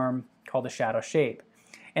form called the shadow shape.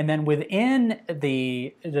 And then within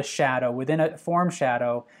the shadow, within a form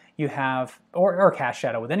shadow, you have, or cast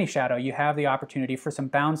shadow, with any shadow, you have the opportunity for some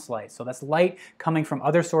bounce light. So that's light coming from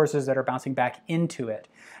other sources that are bouncing back into it.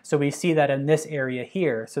 So we see that in this area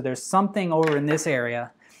here. So there's something over in this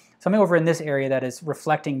area that is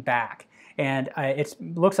reflecting back. And it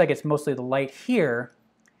looks like it's mostly the light here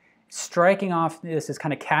striking off. This is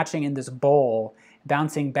kind of catching in this bowl,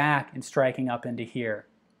 bouncing back and striking up into here.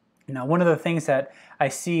 Now, one of the things that I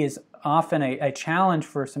see is often a challenge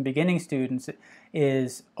for some beginning students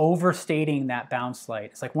is overstating that bounce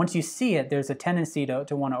light. It's like once you see it, there's a tendency to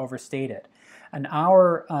want to overstate it. And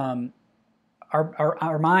our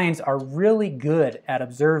minds are really good at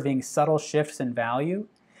observing subtle shifts in value.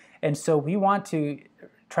 And so we want to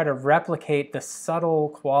try to replicate the subtle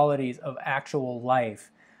qualities of actual life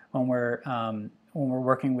when we're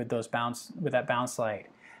working with that bounce light.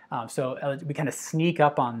 So we kind of sneak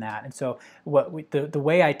up on that. And so the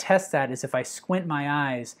way I test that is if I squint my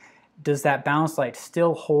eyes, does that bounce light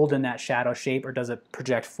still hold in that shadow shape or does it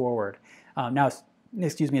project forward? Now,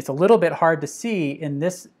 excuse me, it's a little bit hard to see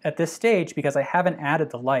at this stage because I haven't added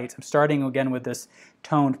the lights. I'm starting again with this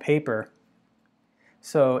toned paper.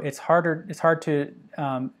 So it's hard to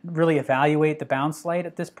really evaluate the bounce light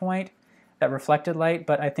at this point, that reflected light,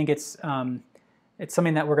 but I think it's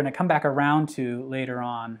something that we're going to come back around to later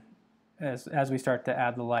on as we start to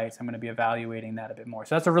add the lights. I'm going to be evaluating that a bit more.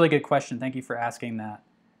 So that's a really good question. Thank you for asking that.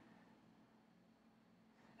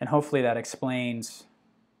 And hopefully that explains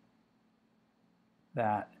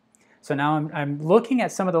that. So now I'm looking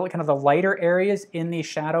at some of the kind of the lighter areas in these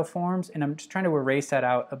shadow forms, and I'm just trying to erase that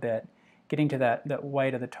out a bit, getting to that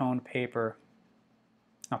white of the toned paper.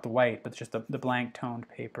 Not the white, but just the blank toned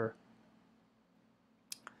paper.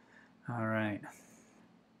 All right.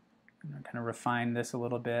 I'm going to kind of refine this a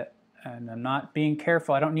little bit, and I'm not being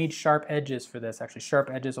careful. I don't need sharp edges for this. Actually, sharp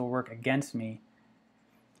edges will work against me.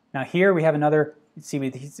 Now here we have another, see,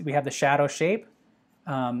 we have the shadow shape.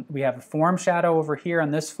 We have a form shadow over here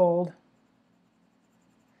on this fold.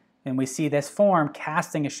 And we see this form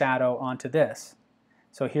casting a shadow onto this.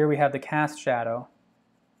 So here we have the cast shadow.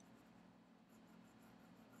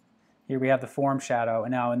 Here we have the form shadow.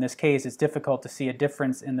 And now in this case, it's difficult to see a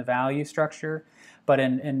difference in the value structure. But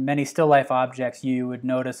in many still life objects, you would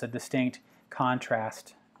notice a distinct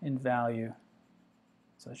contrast in value.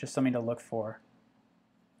 So it's just something to look for.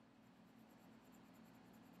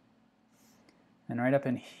 And right up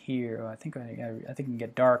in here, I think it can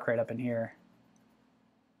get dark right up in here.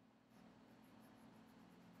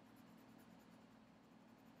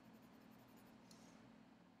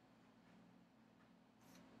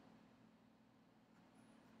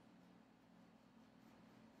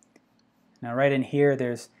 Now right in here,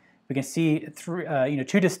 we can see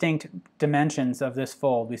two distinct dimensions of this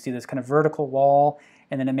fold. We see this kind of vertical wall,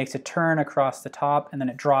 and then it makes a turn across the top, and then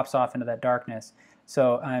it drops off into that darkness.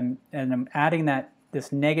 So I'm adding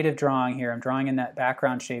this negative drawing here. I'm drawing in that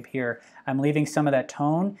background shape here. I'm leaving some of that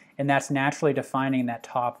tone, and that's naturally defining that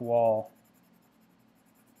top wall.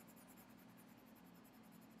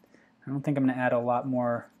 I don't think I'm going to add a lot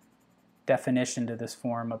more definition to this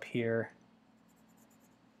form up here.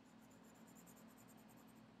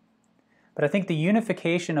 But I think the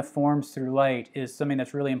unification of forms through light is something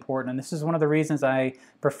that's really important. And this is one of the reasons I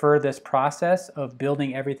prefer this process of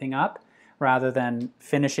building everything up rather than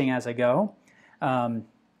finishing as I go,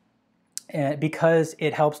 because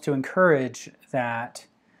it helps to encourage that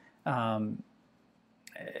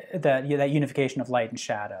unification of light and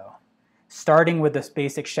shadow, starting with this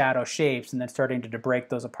basic shadow shapes and then starting to break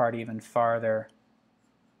those apart even farther.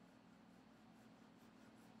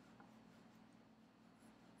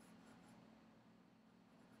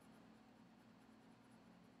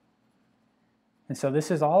 And so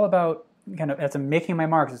this is all about, kind of, as I'm making my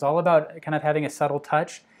marks, it's all about kind of having a subtle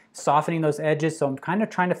touch, softening those edges. So I'm kind of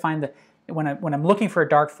trying to find when I'm looking for a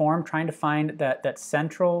dark form, trying to find that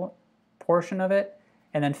central portion of it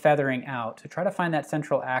and then feathering out. So try to find that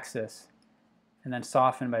central axis and then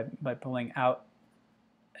soften by pulling out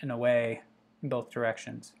and away in both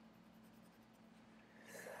directions.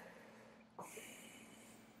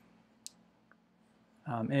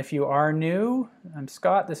 And if you are new, I'm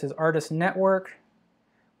Scott. This is Artist Network.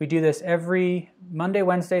 We do this every Monday,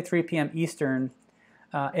 Wednesday, 3 p.m. Eastern,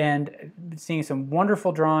 and seeing some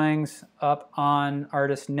wonderful drawings up on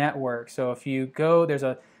Artist Network. So if you go, there's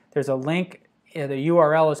a link. The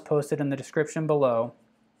URL is posted in the description below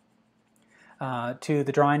to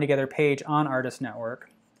the Drawing Together page on Artist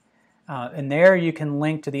Network. And there you can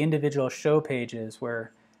link to the individual show pages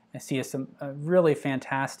where I see some really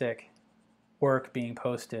fantastic work being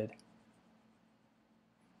posted.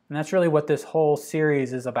 And that's really what this whole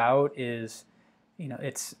series is about. Is,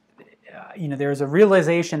 there's a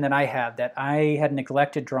realization that I had that I had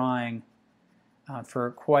neglected drawing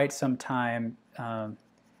for quite some time.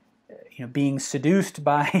 Being seduced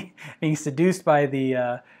by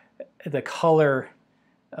the color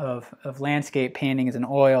of landscape paintings and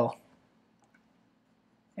oil,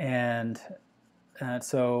 and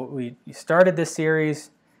so we started this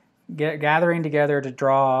series, gathering together to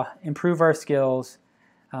draw, improve our skills.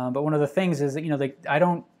 But one of the things is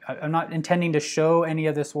that I'm not intending to show any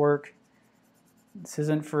of this work. This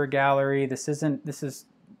isn't for a gallery. This is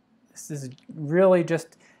really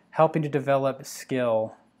just helping to develop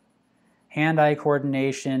skill, hand-eye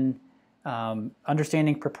coordination,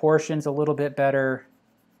 understanding proportions a little bit better,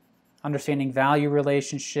 understanding value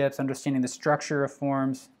relationships, understanding the structure of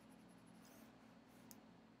forms.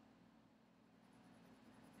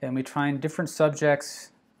 And we find different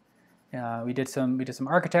subjects. We did some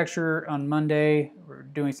architecture on Monday. We're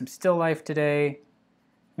doing some still life today.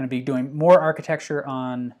 I'm going to be doing more architecture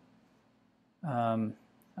on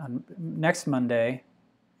next Monday.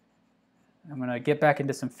 I'm going to get back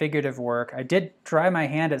into some figurative work. I did try my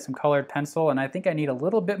hand at some colored pencil, and I think I need a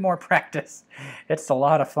little bit more practice. It's a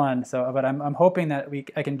lot of fun. But I'm hoping that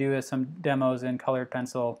I can do some demos in colored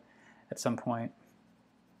pencil at some point.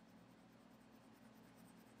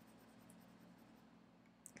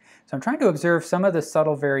 So I'm trying to observe some of the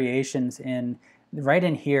subtle variations right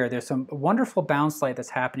in here. There's some wonderful bounce light that's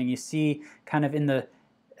happening. You see kind of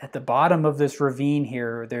at the bottom of this ravine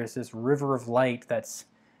here, there's this river of light that's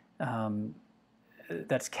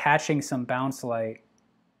catching some bounce light.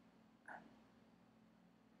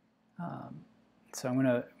 So I'm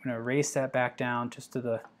gonna erase that back down just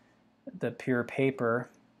to the pure paper.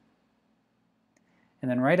 And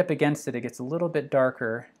then right up against it, it gets a little bit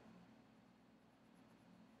darker.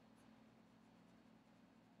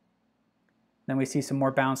 Then we see some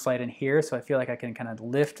more bounce light in here, so I feel like I can kind of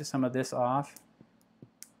lift some of this off.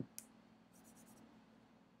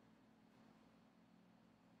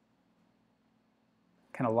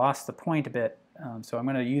 Kind of lost the point a bit, so I'm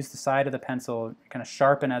going to use the side of the pencil, kind of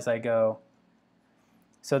sharpen as I go.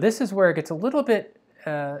 So this is where it gets a little bit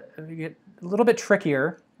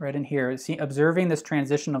trickier right in here. See, observing this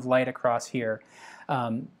transition of light across here.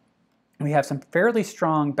 We have some fairly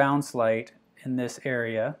strong bounce light in this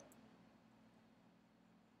area.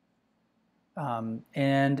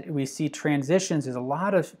 And we see transitions. There's a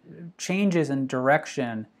lot of changes in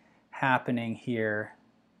direction happening here.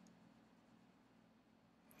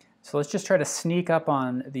 So let's just try to sneak up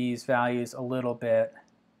on these values a little bit.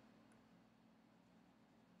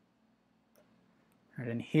 Right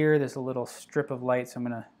in here, there's a little strip of light, so I'm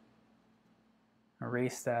going to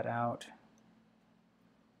erase that out.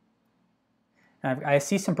 And I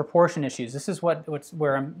see some proportion issues. This is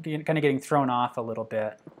where I'm kind of getting thrown off a little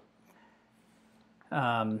bit.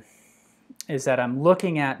 Is that I'm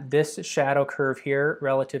looking at this shadow curve here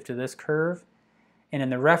relative to this curve, and in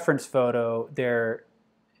the reference photo there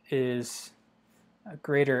is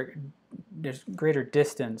greater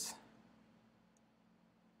distance.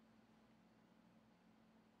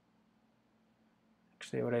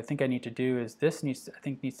 Actually, what I think I need to do is this needs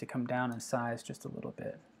to come down in size just a little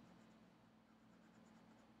bit.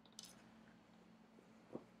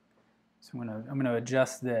 So I'm gonna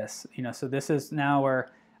adjust this. So this is now where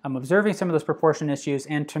I'm observing some of those proportion issues,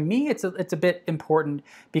 and to me it's a bit important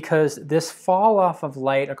because this fall off of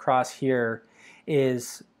light across here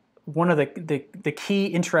is one of the key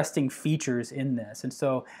interesting features in this. And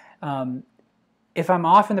so if I'm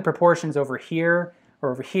off in the proportions over here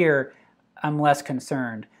or over here, I'm less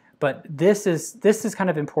concerned. But this is kind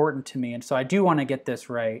of important to me, and so I do want to get this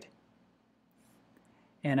right.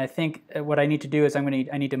 And I think what I need to do is I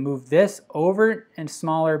need to move this over and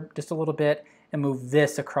smaller just a little bit and move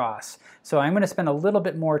this across. So I'm going to spend a little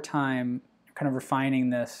bit more time kind of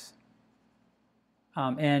refining this.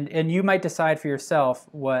 And you might decide for yourself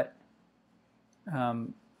what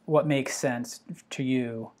what makes sense to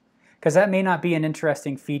you, because that may not be an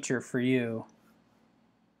interesting feature for you,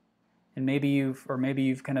 and maybe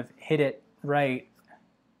you've kind of hit it right.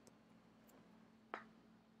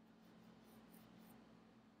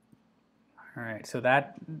 All right, so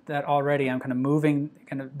that already I'm kind of moving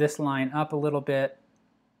kind of this line up a little bit.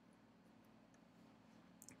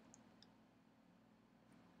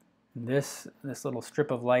 This little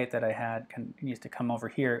strip of light that I had needs to come over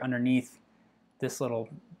here underneath this little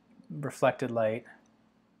reflected light.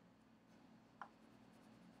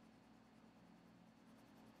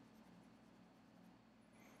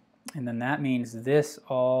 And then that means this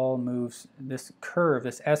all moves, this curve,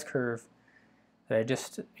 this S curve that I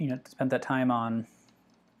just spent that time on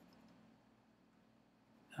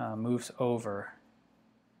moves over.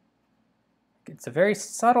 It's a very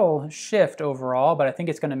subtle shift overall, but I think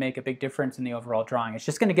it's going to make a big difference in the overall drawing. It's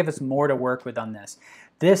just going to give us more to work with on this.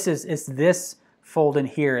 This is this fold in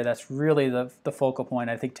here that's really the focal point.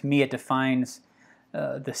 I think to me it defines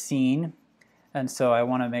the scene, and so I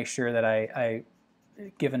want to make sure that I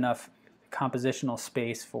give enough compositional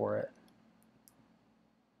space for it.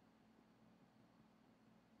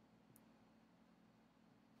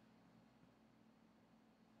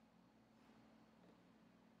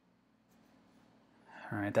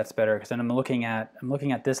 All right, that's better, because then I'm looking at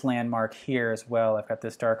this landmark here as well. I've got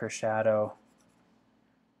this darker shadow.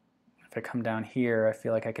 If I come down here, I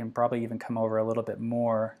feel like I can probably even come over a little bit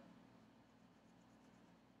more.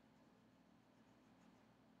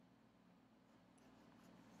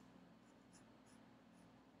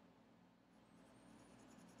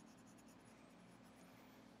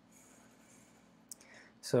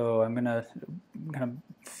 So I'm gonna kind of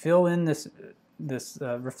fill in this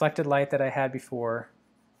reflected light that I had before.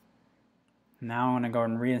 Now I'm going to go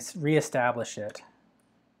and reestablish it,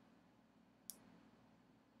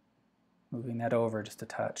 moving that over just a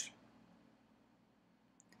touch.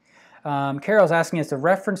 Carol's asking, is the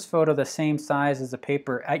reference photo the same size as the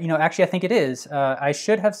paper? Actually I think it is. I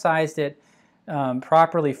should have sized it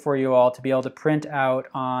properly for you all to be able to print out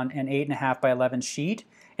on an 8.5 by 11 sheet,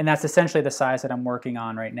 and that's essentially the size that I'm working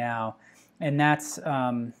on right now. And that's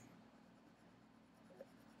I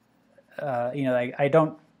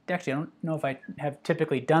don't know if I have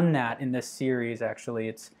typically done that in this series.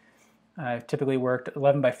 Actually, I've typically worked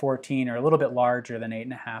 11 by 14 or a little bit larger than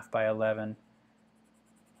 8.5 by 11.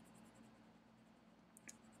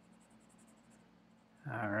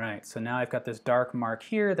 All right, so now I've got this dark mark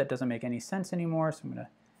here that doesn't make any sense anymore. So I'm going to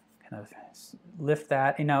kind of lift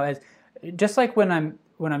that. Just like when I'm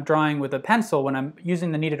drawing with a pencil, when I'm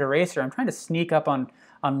using the kneaded eraser, I'm trying to sneak up on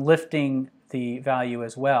lifting the value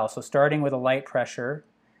as well. So starting with a light pressure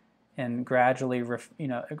and gradually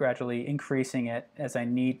increasing it as I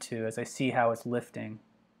need to, as I see how it's lifting.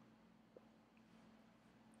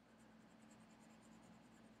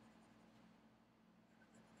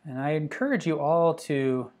 And I encourage you all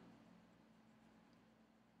to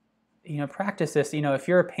practice this. If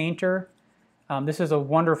you're a painter, this is a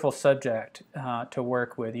wonderful subject to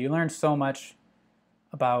work with. You learn so much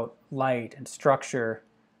about light and structure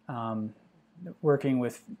working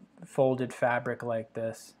with folded fabric like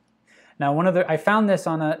this. Now, I found this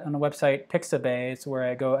on a website, Pixabay. It's where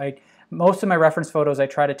I go. Most of my reference photos I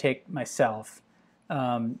try to take myself.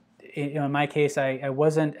 In my case, I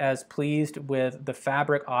wasn't as pleased with the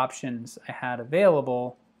fabric options I had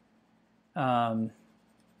available. So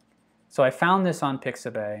I found this on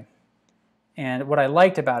Pixabay. And what I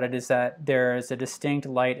liked about it is that there is a distinct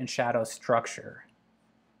light and shadow structure.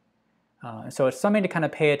 So it's something to kind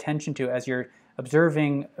of pay attention to as you're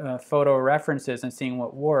observing photo references and seeing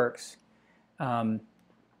what works.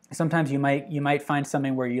 Sometimes you might find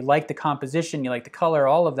something where you like the composition, you like the color,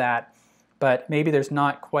 all of that, but maybe there's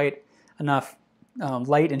not quite enough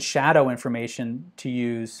light and shadow information to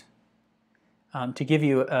use to give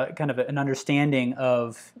you kind of an understanding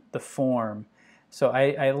of the form. So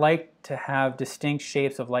I like to have distinct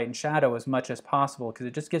shapes of light and shadow as much as possible, because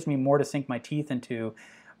it just gives me more to sink my teeth into,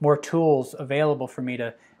 more tools available for me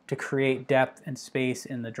to create depth and space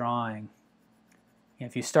in the drawing.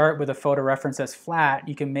 If you start with a photo reference that's flat,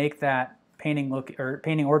 you can make that painting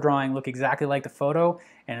or drawing look exactly like the photo,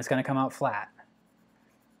 and it's going to come out flat.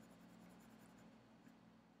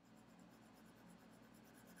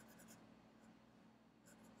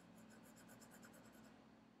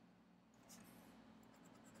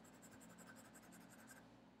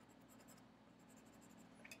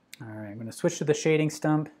 All right, I'm going to switch to the shading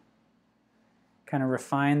stump, kind of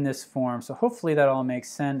refine this form. So hopefully that all makes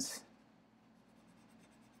sense.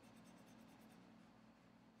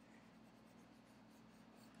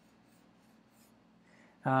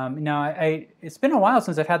 Now, it's been a while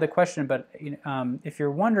since I've had the question, but if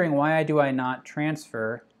you're wondering why do I not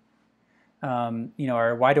transfer,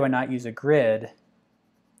 or why do I not use a grid,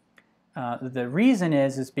 the reason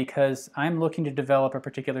is because I'm looking to develop a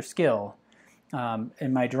particular skill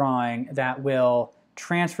in my drawing that will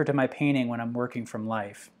transfer to my painting when I'm working from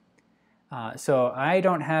life. So I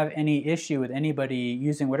don't have any issue with anybody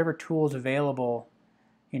using whatever tools available,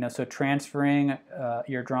 so transferring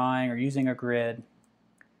your drawing or using a grid.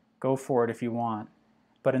 Go for it if you want.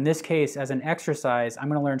 But in this case, as an exercise, I'm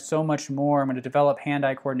going to learn so much more. I'm going to develop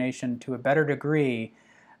hand-eye coordination to a better degree,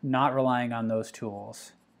 not relying on those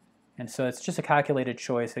tools. And so it's just a calculated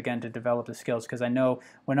choice, again, to develop the skills, because I know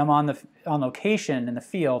when I'm on location in the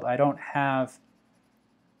field, I don't have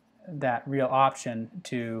that real option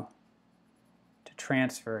to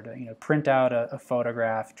transfer, to print out a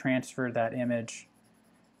photograph, transfer that image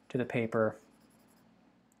to the paper,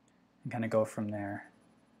 and kind of go from there.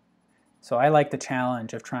 So I like the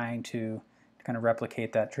challenge of trying to kind of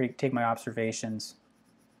replicate that, take my observations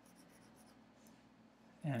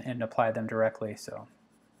and apply them directly. So.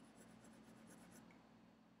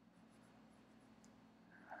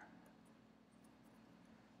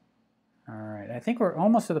 All right, I think we're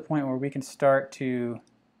almost to the point where we can start to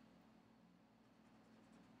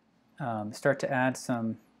add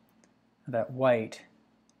some of that white.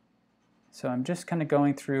 So I'm just kind of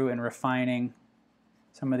going through and refining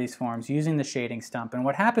some of these forms using the shading stump. And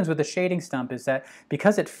what happens with the shading stump is that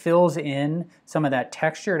because it fills in some of that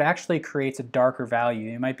texture, it actually creates a darker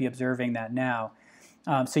value. You might be observing that now.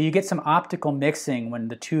 So you get some optical mixing when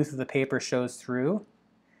the tooth of the paper shows through,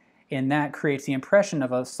 and that creates the impression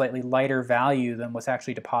of a slightly lighter value than what's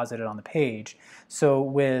actually deposited on the page. So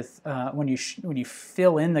with when you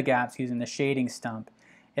fill in the gaps using the shading stump,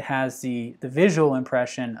 it has the visual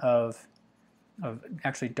impression of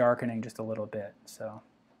actually darkening just a little bit. So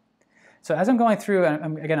as I'm going through,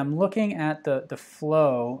 I'm looking at the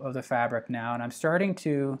flow of the fabric now, and I'm starting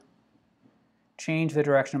to change the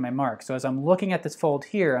direction of my mark. So as I'm looking at this fold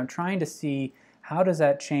here, I'm trying to see how does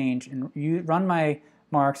that change, and you run my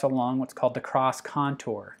marks along what's called the cross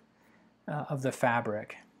contour of the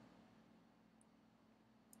fabric.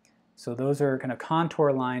 So those are kind of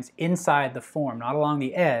contour lines inside the form, not along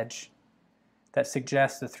the edge, that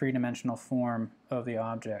suggests the three-dimensional form of the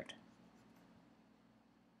object.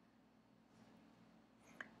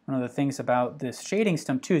 One of the things about this shading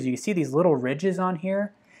stump too is you can see these little ridges on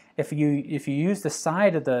here. If you use the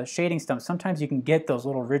side of the shading stump, sometimes you can get those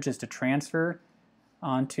little ridges to transfer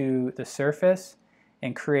onto the surface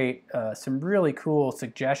and create some really cool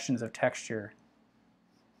suggestions of texture.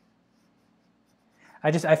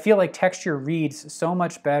 I feel like texture reads so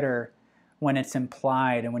much better when it's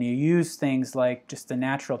implied, and when you use things like just the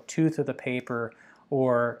natural tooth of the paper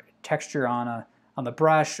or texture on the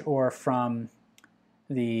brush, or from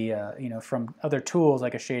the from other tools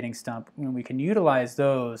like a shading stump. When we can utilize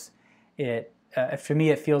those, for me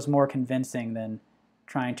it feels more convincing than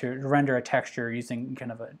trying to render a texture using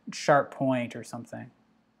kind of a sharp point or something.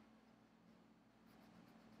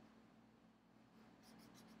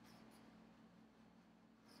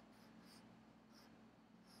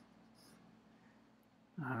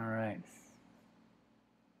 All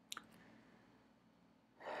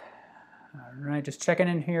right, just checking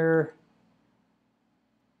in here.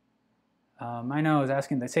 I know I was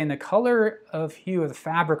asking, saying the color of hue of the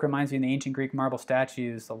fabric reminds me of the ancient Greek marble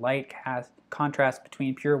statues, the light contrast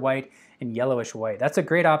between pure white and yellowish white. That's a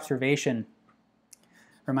great observation.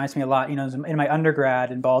 Reminds me a lot, in my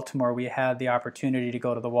undergrad in Baltimore, we had the opportunity to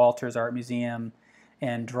go to the Walters Art Museum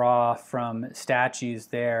and draw from statues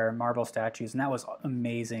there, marble statues, and that was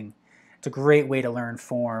amazing. It's a great way to learn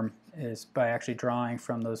form, is by actually drawing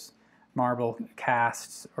from those marble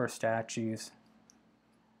casts or statues.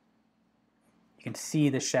 You can see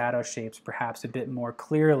the shadow shapes perhaps a bit more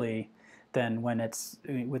clearly than when it's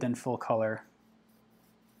within full color.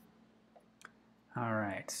 All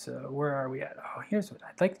right, so where are we at? Oh, here's what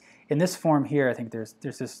I'd like. In this form here, I think there's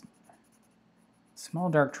this small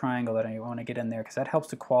dark triangle that I want to get in there, because that helps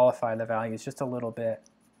to qualify the values just a little bit.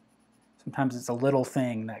 Sometimes it's a little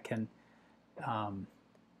thing that can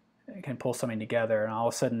pull something together, and all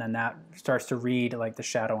of a sudden then that starts to read like the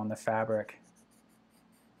shadow on the fabric.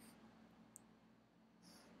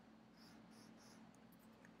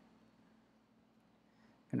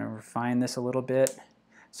 I'm going to refine this a little bit.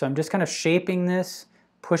 So I'm just kind of shaping this,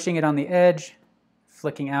 pushing it on the edge,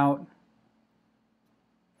 flicking out.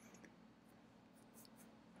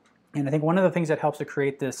 And I think one of the things that helps to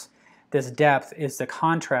create this depth is the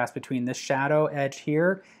contrast between this shadow edge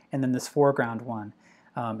here and then this foreground one.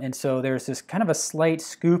 And so there's this kind of a slight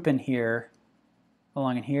scoop in here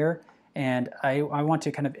along in here, and I want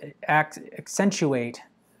to kind of accentuate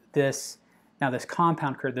this, now this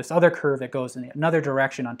compound curve, this other curve that goes in another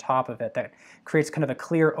direction on top of it that creates kind of a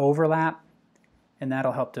clear overlap, and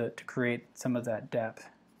that'll help to create some of that depth.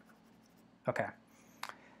 Okay.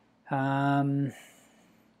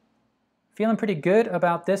 Feeling pretty good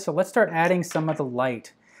about this, so let's start adding some of the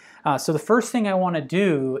light. So the first thing I want to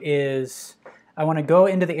do is I want to go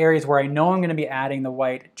into the areas where I know I'm going to be adding the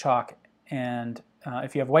white chalk, and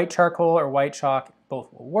if you have white charcoal or white chalk,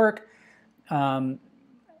 both will work. I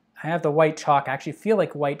have the white chalk. I actually feel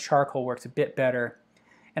like white charcoal works a bit better,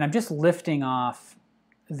 and I'm just lifting off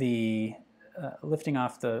the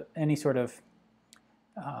any sort of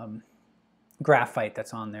graphite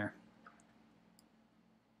that's on there.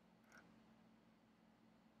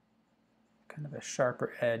 Kind of a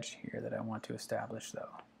sharper edge here that I want to establish, though.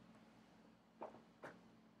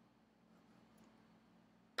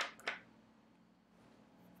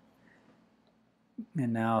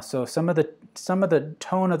 And now, so some of the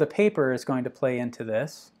tone of the paper is going to play into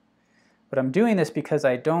this, but I'm doing this because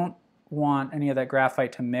I don't want any of that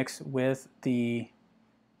graphite to mix with the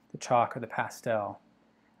chalk or the pastel,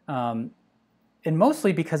 and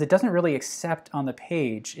mostly because it doesn't really accept on the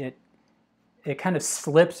page. It kind of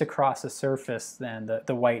slips across the surface than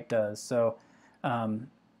the white does. So I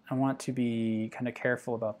want to be kind of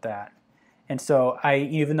careful about that. And so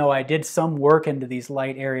even though I did some work into these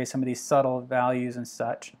light areas, some of these subtle values and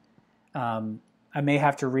such, I may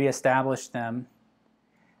have to reestablish them.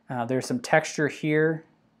 There's some texture here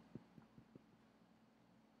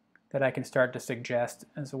that I can start to suggest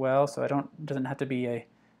as well. So it doesn't have to be a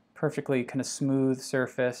perfectly kind of smooth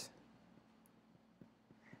surface.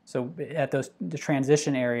 So at the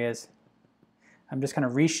transition areas, I'm just kind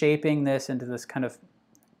of reshaping this into this kind of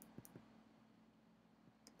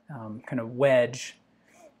wedge,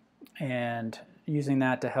 and using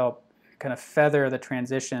that to help kind of feather the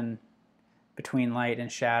transition between light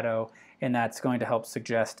and shadow, and that's going to help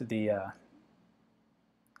suggest that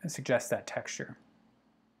texture.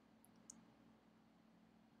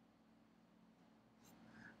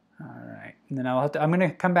 All right, and then I'm going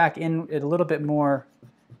to come back in a little bit more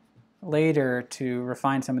later to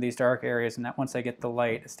refine some of these dark areas, and that once I get the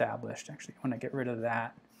light established. Actually, I want to get rid of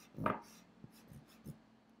that. What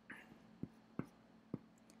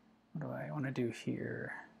do I want to do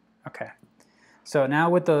here? Okay, so now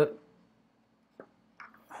with the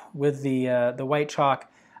white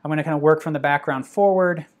chalk, I'm going to kind of work from the background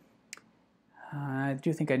forward. I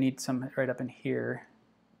do think I need some right up in here,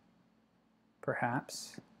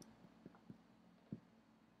 perhaps.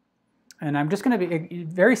 And I'm just going to be a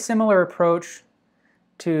very similar approach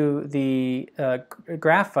to the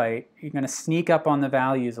graphite. You're going to sneak up on the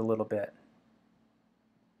values a little bit.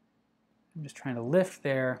 I'm just trying to lift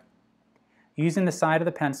there, using the side of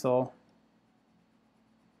the pencil.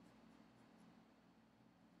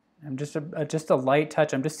 I'm just a light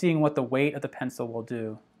touch. I'm just seeing what the weight of the pencil will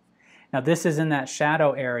do. Now this is in that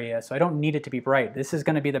shadow area, so I don't need it to be bright. This is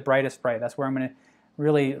going to be the brightest bright. That's where I'm going to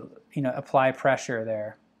really, apply pressure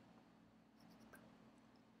there.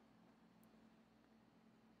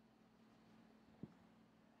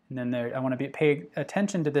 And then I want to pay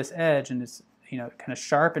attention to this edge, and it's kind of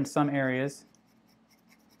sharp in some areas,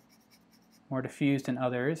 more diffused in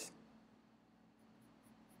others.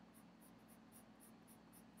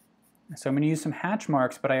 So I'm going to use some hatch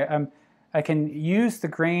marks, but I can use the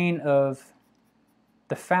grain of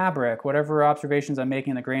the fabric, whatever observations I'm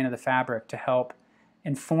making in the grain of the fabric, to help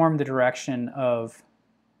inform the direction of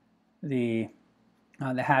the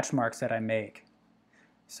hatch marks that I make.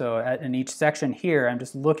 So in each section here, I'm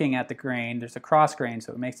just looking at the grain. There's a cross grain,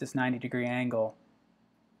 so it makes this 90-degree angle.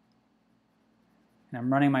 And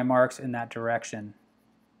I'm running my marks in that direction.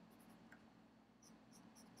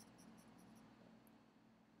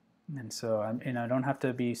 And so I don't have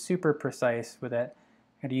to be super precise with it.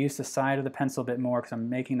 I got to use the side of the pencil a bit more because I'm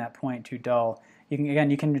making that point too dull. You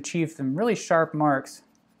can achieve some really sharp marks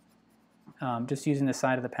just using the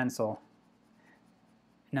side of the pencil.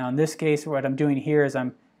 Now in this case, what I'm doing here is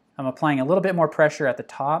I'm applying a little bit more pressure at the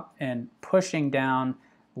top and pushing down,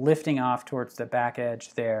 lifting off towards the back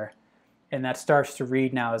edge there. And that starts to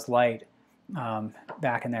read now as light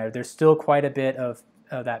back in there. There's still quite a bit of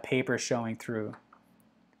that paper showing through.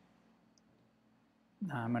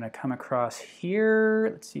 I'm going to come across here.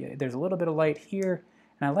 Let's see, there's a little bit of light here.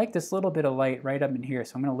 And I like this little bit of light right up in here,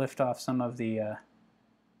 so I'm going to lift off some of the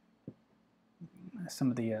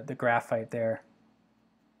graphite there.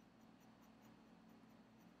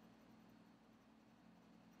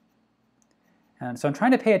 And so I'm trying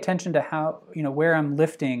to pay attention to how, where I'm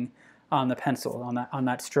lifting on the pencil, on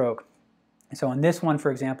that stroke. So on this one,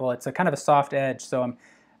 for example, it's a kind of a soft edge. So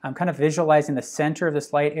I'm kind of visualizing the center of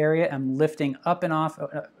this light area. I'm lifting up and off,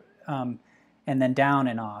 and then down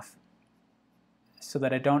and off, so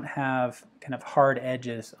that I don't have kind of hard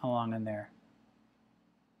edges along in there.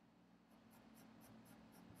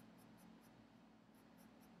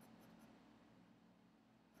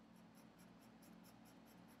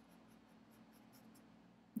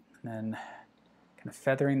 And then kind of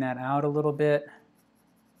feathering that out a little bit.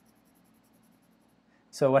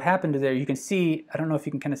 So what happened there, you can see, I don't know if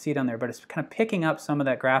you can kind of see it on there, but it's kind of picking up some of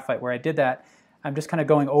that graphite. Where I did that, I'm just kind of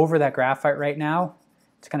going over that graphite right now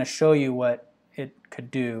to kind of show you what it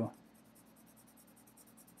could do.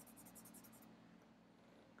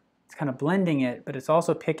 It's kind of blending it, but it's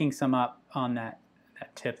also picking some up on that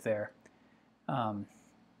tip there. I'm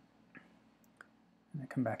going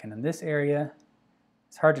to come back in this area.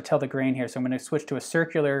 It's hard to tell the grain here, so I'm going to switch to a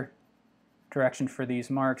circular direction for these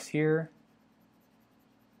marks here.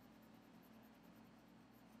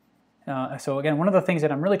 So again, one of the things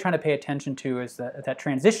that I'm really trying to pay attention to is that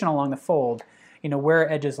transition along the fold. You know,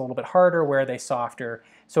 where edges a little bit harder, where are they softer.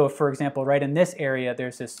 So if, for example, right in this area,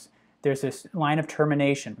 there's this line of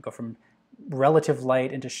termination. We go from relative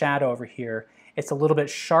light into shadow over here. It's a little bit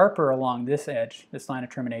sharper along this edge, this line of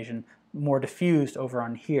termination, more diffused over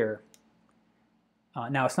on here.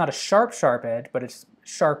 Now it's not a sharp edge, but it's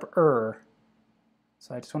sharper.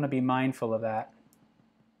 So I just want to be mindful of that.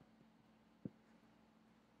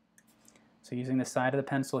 So using the side of the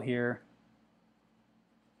pencil here,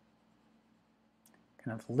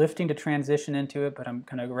 kind of lifting to transition into it, but I'm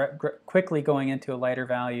kind of quickly going into a lighter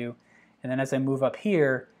value. And then as I move up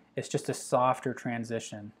here, it's just a softer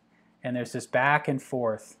transition. And there's this back and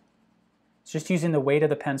forth. It's just using the weight of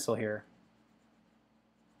the pencil here.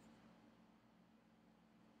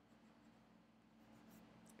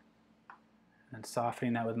 And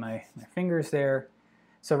softening that with my fingers there.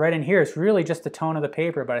 So right in here, it's really just the tone of the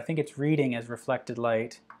paper, but I think it's reading as reflected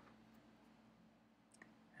light.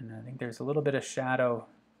 And I think there's a little bit of shadow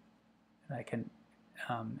that I can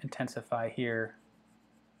intensify here.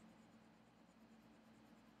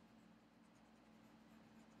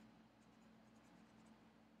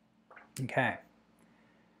 Okay.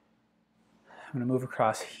 I'm going to move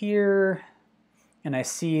across here, and I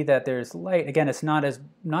see that there's light. Again, it's not as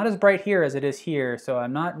bright here as it is here, so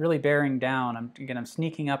I'm not really bearing down. I'm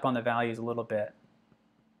sneaking up on the values a little bit.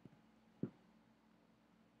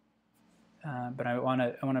 But I want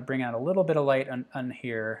to bring out a little bit of light on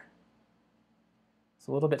here. It's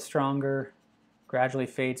a little bit stronger, gradually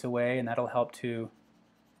fades away, and that'll help to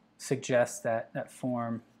suggest that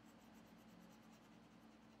form.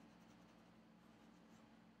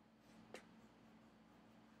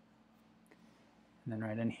 And then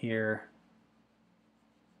right in here,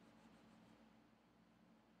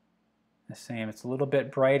 the same. It's a little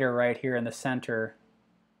bit brighter right here in the center.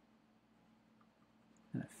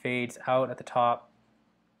 And it fades out at the top,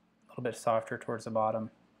 a little bit softer towards the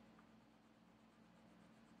bottom.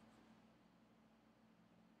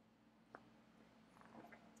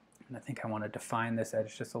 And I think I want to define this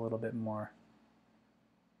edge just a little bit more.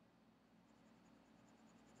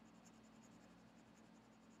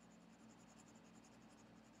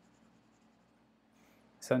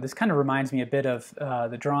 So this kind of reminds me a bit of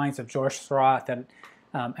the drawings of George Seurat that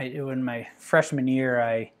in my freshman year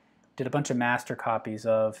I did a bunch of master copies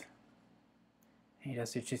of. He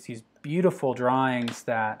does just these beautiful drawings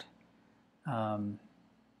that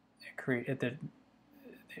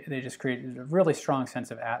they just create a really strong sense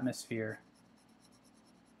of atmosphere.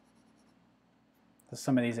 So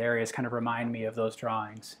some of these areas kind of remind me of those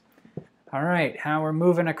drawings. All right, how we're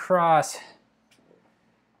moving across.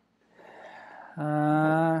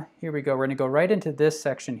 Here we go. We're going to go right into this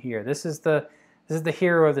section here. This is the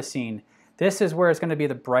hero of the scene. This is where it's going to be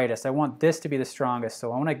the brightest. I want this to be the strongest,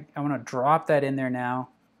 so I want to drop that in there now,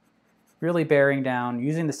 really bearing down,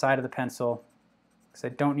 using the side of the pencil, because I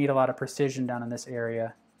don't need a lot of precision down in this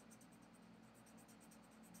area.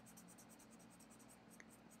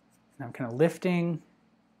 And I'm kind of lifting,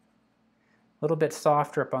 a little bit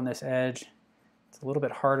softer up on this edge. It's a little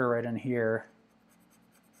bit harder right in here.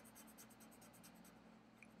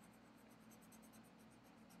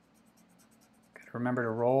 Remember to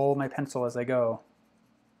roll my pencil as I go.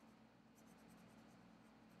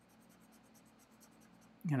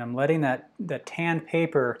 And I'm letting that tan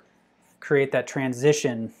paper create that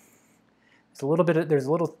transition. There's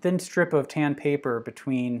a little thin strip of tan paper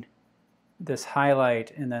between this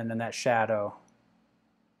highlight and then that shadow.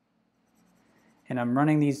 And I'm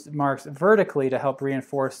running these marks vertically to help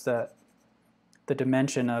reinforce the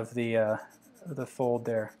dimension of the fold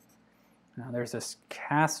there. Now there's this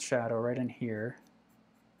cast shadow right in here.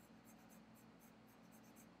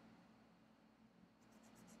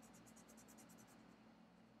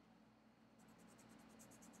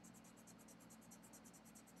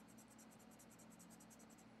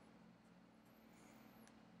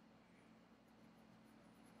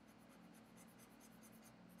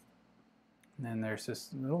 And then there's this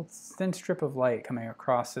little thin strip of light coming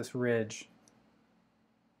across this ridge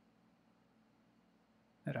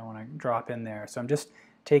that I want to drop in there. So I'm just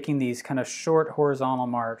taking these kind of short horizontal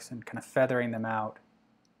marks and kind of feathering them out.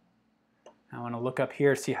 I want to look up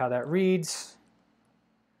here, see how that reads.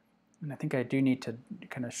 And I think I do need to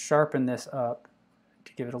kind of sharpen this up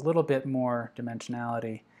to give it a little bit more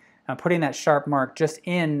dimensionality. I'm putting that sharp mark just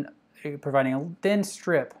in, providing a thin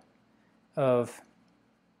strip of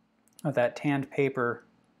that tanned paper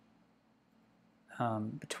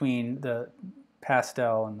between the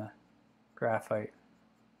pastel and the graphite.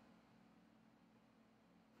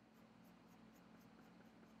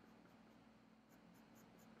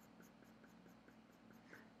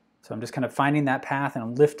 So I'm just kind of finding that path and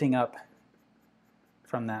I'm lifting up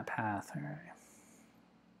from that path. All right.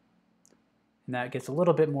 And that gets a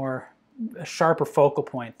little bit more, a sharper focal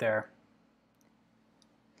point there.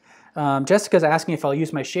 Jessica's asking if I'll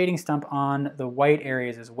use my shading stump on the white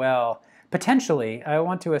areas as well. Potentially. I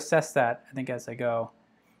want to assess that, I think, as I go.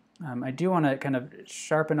 I do want to kind of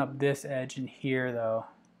sharpen up this edge in here, though.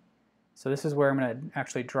 So this is where I'm going to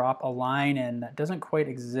actually drop a line in that doesn't quite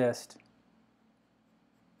exist.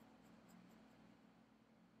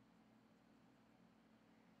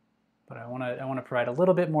 But I want to provide a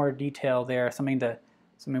little bit more detail there, something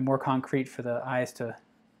more concrete for the eyes to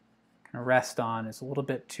kind of rest on. It's a little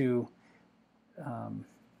bit too kind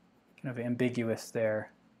of ambiguous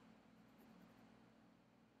there.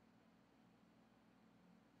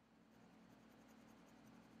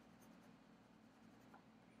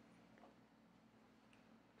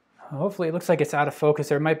 Hopefully it looks like it's out of focus.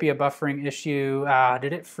 There might be a buffering issue.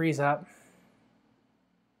 Did it freeze up?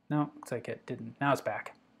 No, looks like it didn't. Now it's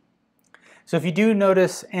back. So if you do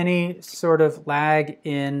notice any sort of lag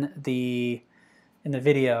in the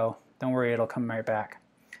video, don't worry, it'll come right back.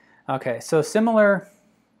 Okay, so similar,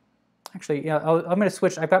 actually, yeah, I'm going to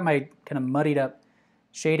switch. I've got my kind of muddied up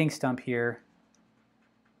shading stump here.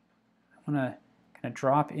 I'm going to kind of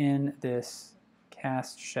drop in this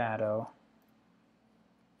cast shadow.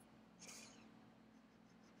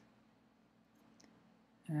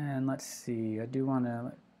 And let's see, I do want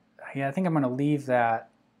to, yeah, I think I'm going to leave that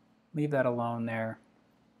alone there.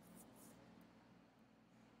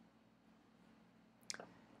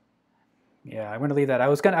 Yeah, I'm going to leave that. I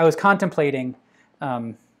was contemplating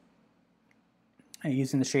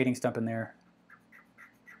using the shading stump in there.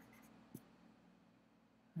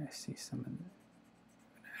 I see some.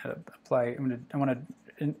 I want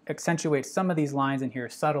to accentuate some of these lines in here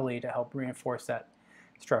subtly to help reinforce that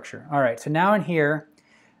structure. All right, so now in here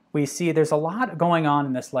we see there's a lot going on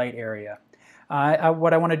in this light area.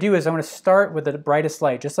 What I want to do is I want to start with the brightest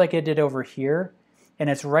light, just like I did over here, and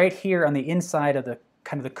it's right here on the inside of the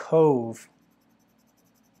kind of the cove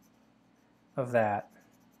of that.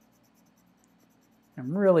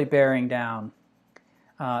 I'm really bearing down,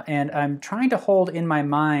 and I'm trying to hold in my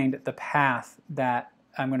mind the path that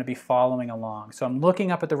I'm going to be following along. So I'm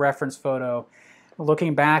looking up at the reference photo,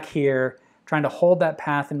 looking back here, trying to hold that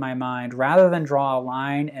path in my mind rather than draw a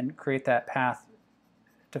line and create that path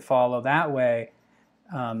to follow that way.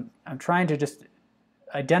 I'm trying to just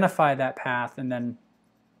identify that path and then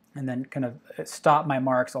kind of stop my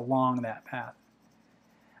marks along that path.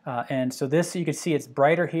 And so this, you can see it's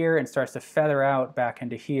brighter here and starts to feather out back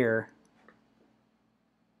into here.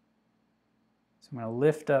 So I'm going to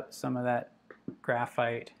lift up some of that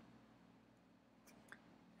graphite.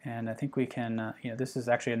 And I think we can, this is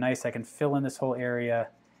actually I can fill in this whole area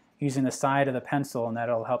using the side of the pencil, and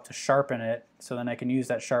that'll help to sharpen it, so then I can use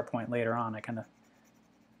that sharp point later on. I kind of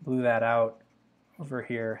blew that out over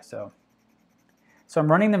here. So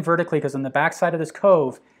I'm running them vertically because on the back side of this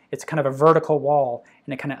cove, it's kind of a vertical wall,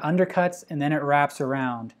 and it kind of undercuts and then it wraps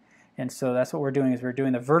around. And so that's what we're doing, is we're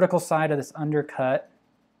doing the vertical side of this undercut.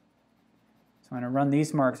 So I'm going to run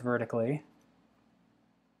these marks vertically.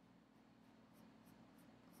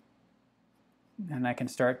 And I can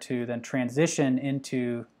start to then transition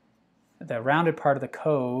into the rounded part of the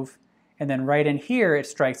cove, and then right in here it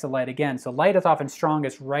strikes the light again. So light is often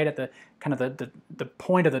strongest right at the kind of the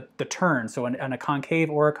point of the turn. So on a concave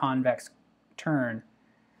or a convex turn,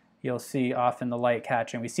 you'll see often the light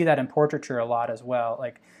catching. We see that in portraiture a lot as well.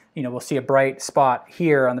 Like, we'll see a bright spot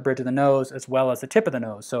here on the bridge of the nose as well as the tip of the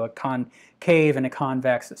nose. So a concave and a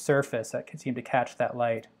convex surface that can seem to catch that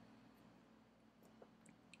light.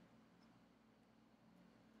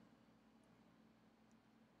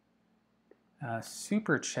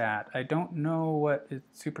 Super chat. I don't know what is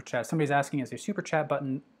super chat. Somebody's asking, is your super chat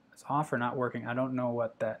button is off or not working? I don't know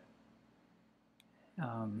what that.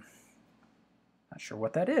 Not sure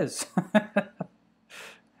what that is.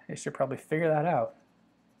 I should probably figure that out.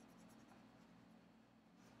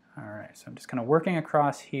 All right, so I'm just kind of working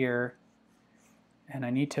across here, and I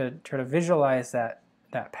need to try to visualize that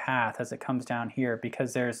path as it comes down here,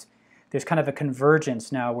 because there's kind of a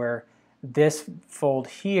convergence now where this fold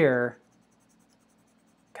here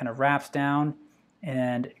kind of wraps down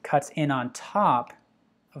and cuts in on top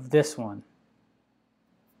of this one.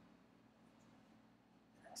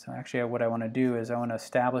 So actually what I want to do is I want to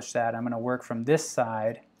establish that. I'm going to work from this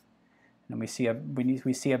side, and we see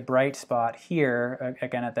a bright spot here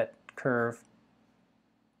again at that curve.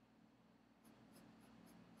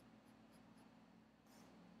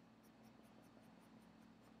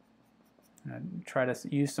 Try to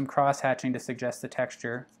use some cross hatching to suggest the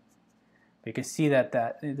texture. But you can see that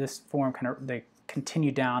this form they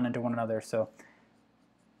continue down into one another. So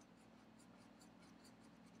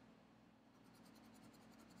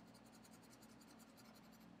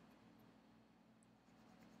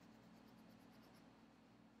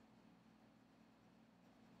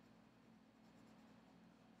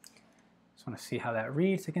just want to see how that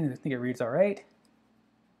reads. Again, I think it reads all right.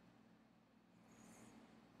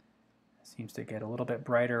 Seems to get a little bit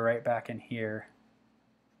brighter right back in here.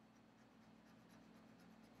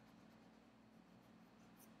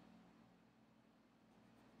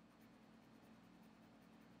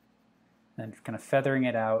 And kind of feathering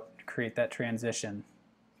it out to create that transition.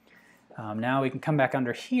 Now we can come back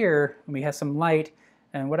under here, and we have some light,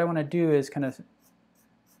 and what I want to do is kind of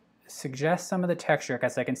suggest some of the texture,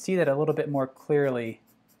 because I can see that a little bit more clearly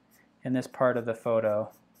in this part of the photo.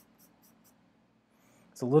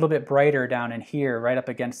 It's a little bit brighter down in here, right up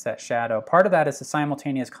against that shadow. Part of that is the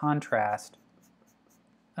simultaneous contrast,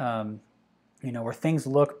 you know, where things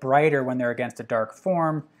look brighter when they're against a dark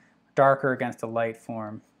form, darker against a light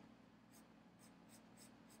form.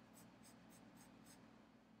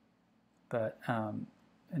 But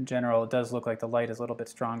in general, it does look like the light is a little bit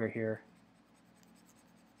stronger here.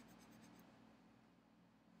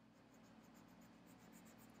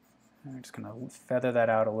 I'm just going to feather that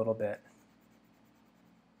out a little bit.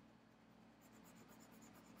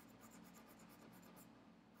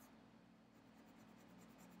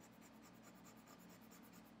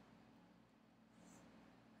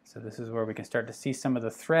 So this is where we can start to see some of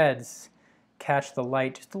the threads catch the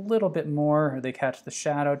light just a little bit more, or they catch the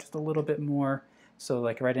shadow just a little bit more. So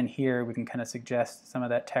like right in here, we can kind of suggest some of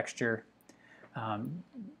that texture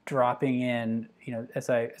dropping in, you know, as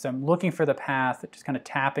I'm looking for the path, just kind of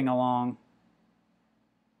tapping along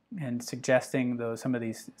and suggesting some of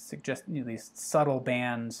these these subtle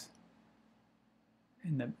bands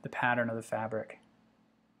in the pattern of the fabric.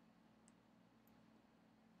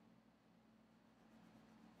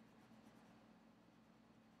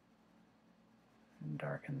 And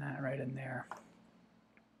darken that right in there.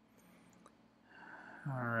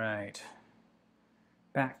 All right.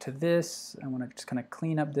 Back to this, I want to just kind of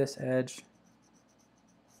clean up this edge.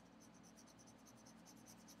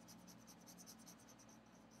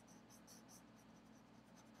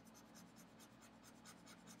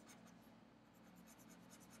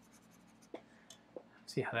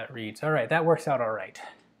 See how that reads. All right, that works out all right.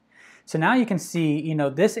 So now you can see, you know,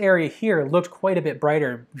 this area here looked quite a bit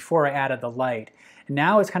brighter before I added the light. And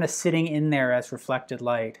now it's kind of sitting in there as reflected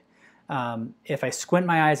light. If I squint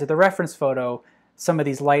my eyes at the reference photo, some of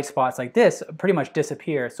these light spots like this pretty much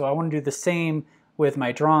disappear. So I want to do the same with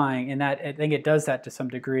my drawing, and that I think it does that to some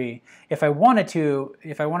degree. If I wanted to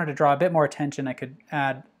draw a bit more attention, I could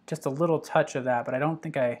add just a little touch of that, but I don't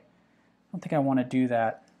think I want to do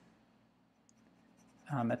that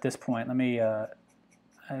at this point. Let me.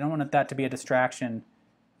 I don't want that to be a distraction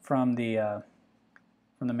from the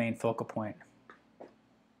main focal point.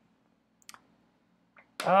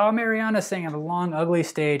 Oh, Mariana's saying I'm a long, ugly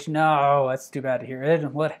stage. No, that's too bad to hear.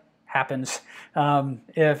 What happens?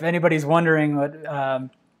 If anybody's wondering what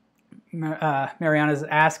Mariana's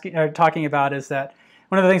talking about, is that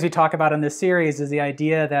one of the things we talk about in this series is the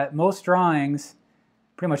idea that most drawings,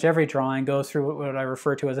 pretty much every drawing, goes through what I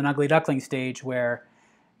refer to as an ugly duckling stage, where,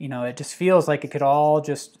 you know, it just feels like it could all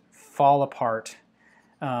just fall apart,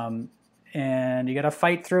 and you got to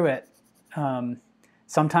fight through it.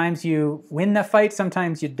 Sometimes you win the fight,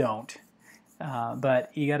 sometimes you don't.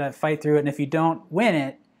 But you got to fight through it, and if you don't win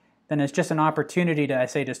it, then it's just an opportunity to, I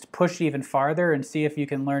say, just push even farther and see if you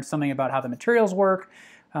can learn something about how the materials work,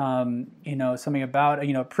 you know, something about,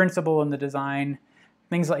 you know, principle in the design,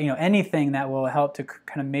 things like, you know, anything that will help to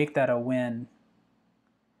kind of make that a win.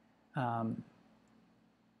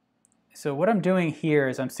 So what I'm doing here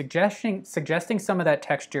is I'm suggesting some of that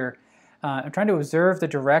texture. I'm trying to observe the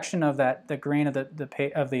direction of the grain of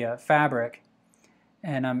the fabric,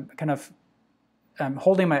 and I'm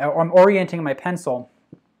orienting my pencil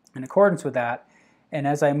in accordance with that. And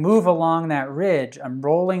as I move along that ridge, I'm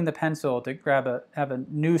rolling the pencil to have a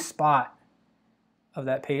new spot of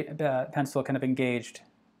that pencil kind of engaged.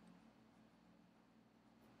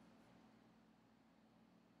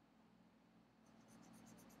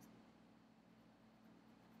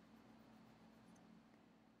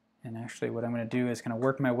 And actually what I'm going to do is kind of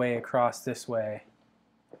work my way across this way.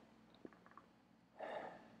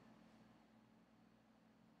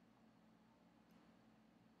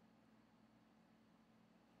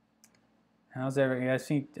 How's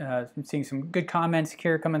everything? I'm seeing some good comments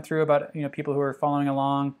here coming through about people who are following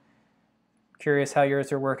along. Curious how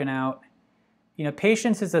yours are working out.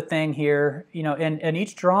 Patience is a thing here. And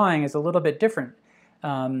each drawing is a little bit different.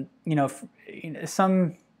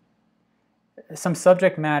 Some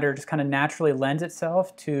subject matter just kind of naturally lends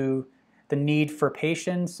itself to the need for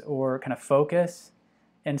patience or kind of focus,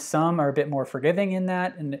 and some are a bit more forgiving in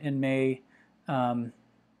that and may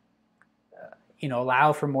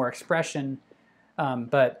allow for more expression,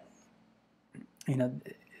 but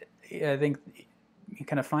I think you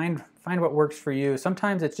kind of find what works for you.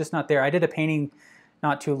 Sometimes it's just not there. I did a painting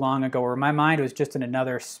not too long ago where my mind was just in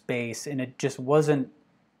another space, and it just wasn't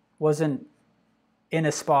in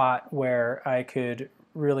a spot where I could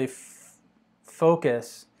really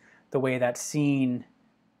focus the way that scene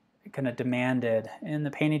kind of demanded, and the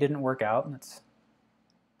painting didn't work out, and it's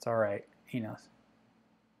all right,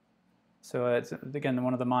 So it's, again,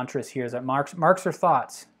 one of the mantras here is that marks are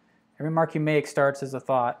thoughts. Every mark you make starts as a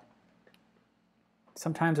thought.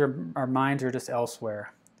 Sometimes our minds are just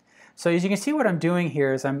elsewhere. So as you can see, what I'm doing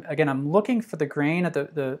here is I'm looking for the grain of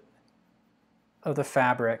the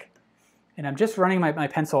fabric, and I'm just running my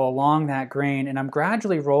pencil along that grain, and I'm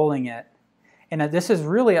gradually rolling it. And this is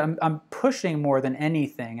really, I'm pushing more than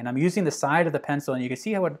anything, and I'm using the side of the pencil, and you can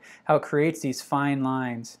see how it creates these fine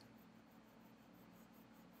lines.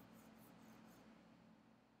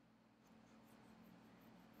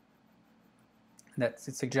 It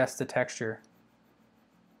suggests the texture.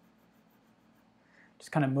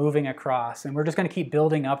 Just kind of moving across, and we're just going to keep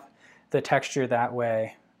building up the texture that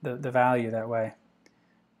way, the value that way.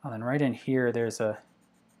 And then right in here, there's kind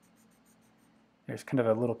of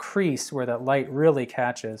a little crease where that light really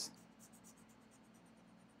catches.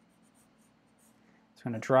 So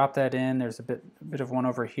I'm going to drop that in. There's a bit of one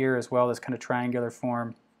over here as well, this kind of triangular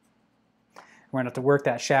form. We're going to have to work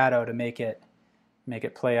that shadow to make it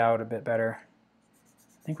play out a bit better.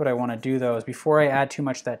 I think what I want to do though is before I add too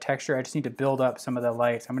much of that texture, I just need to build up some of the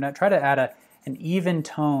lights. I'm going to try to add an even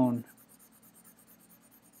tone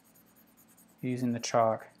using the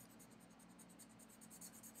chalk,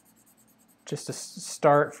 just to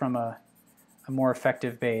start from a more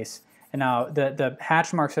effective base. And now the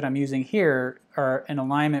hatch marks that I'm using here are in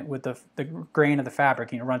alignment with the grain of the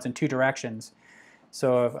fabric. It runs in two directions.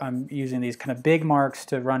 So if I'm using these kind of big marks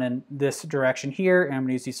to run in this direction here, and I'm going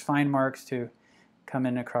to use these fine marks to come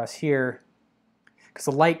in across here, because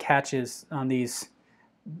the light catches on these,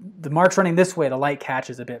 the marks running this way, the light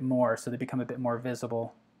catches a bit more, so they become a bit more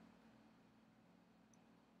visible.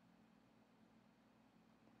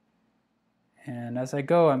 And as I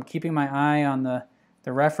go, I'm keeping my eye on the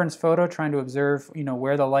reference photo, trying to observe,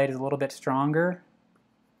 where the light is a little bit stronger,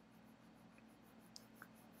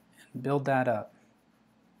 and build that up.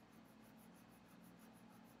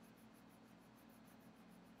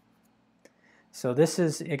 So this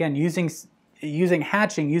is, again, using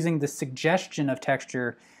hatching, using the suggestion of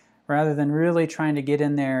texture rather than really trying to get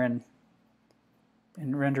in there and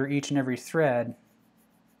render each and every thread.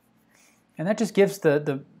 And that just gives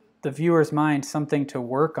the viewer's mind something to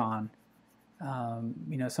work on.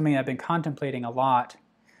 Something I've been contemplating a lot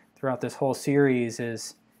throughout this whole series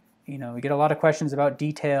is, we get a lot of questions about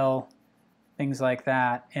detail, things like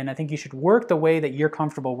that, and I think you should work the way that you're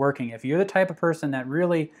comfortable working. If you're the type of person that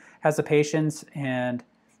really has the patience and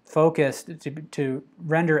focus to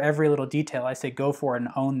render every little detail, I say go for it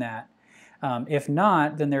and own that. If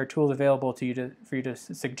not, then there are tools available to you for you to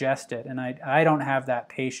suggest it, and I don't have that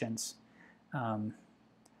patience.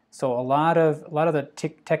 So a lot of the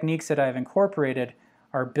techniques that I've incorporated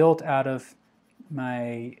are built out of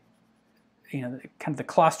my, kind of the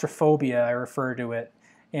claustrophobia, I refer to it,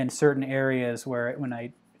 in certain areas where when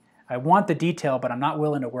I want the detail, but I'm not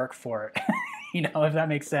willing to work for it. If that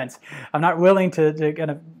makes sense. I'm not willing to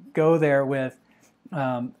kind of go there with,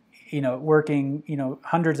 working,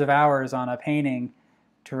 hundreds of hours on a painting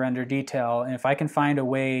to render detail. And if I can find a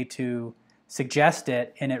way to suggest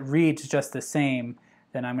it and it reads just the same,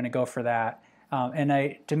 then I'm going to go for that.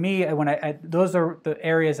 To me, those are the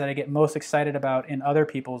areas that I get most excited about in other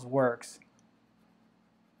people's works.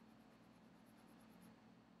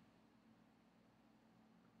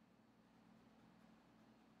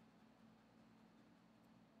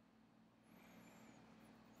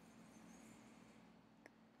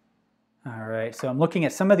 All right, so I'm looking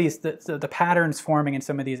at some of these, the patterns forming in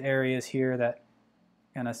some of these areas here that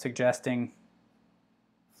kind of suggesting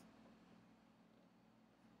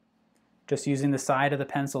just using the side of the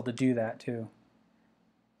pencil to do that too.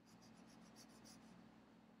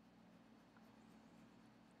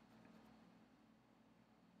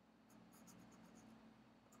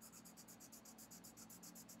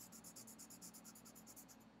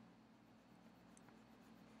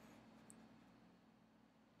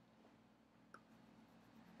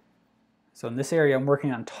 So in this area, I'm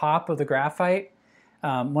working on top of the graphite.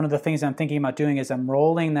 One of the things I'm thinking about doing is I'm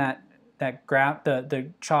rolling the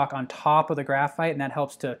chalk on top of the graphite, and that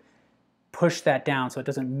helps to push that down so it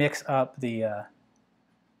doesn't mix up it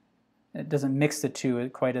doesn't mix the two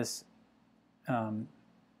quite as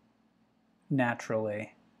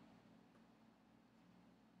naturally.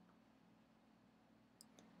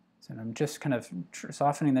 So I'm just kind of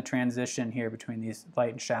softening the transition here between these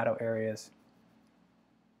light and shadow areas.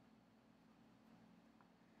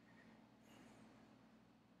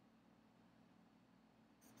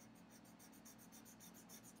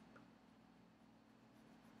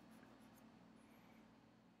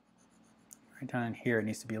 Right down in here, it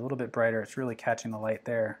needs to be a little bit brighter. It's really catching the light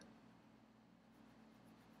there.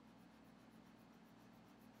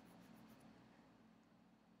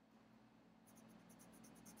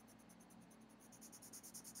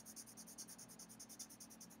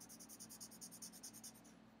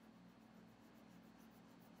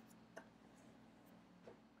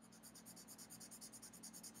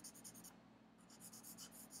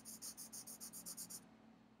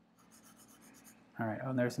 All right,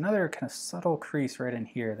 and there's another kind of subtle crease right in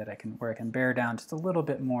here that where I can bear down just a little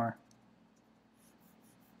bit more.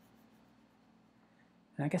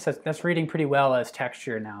 And I guess that's reading pretty well as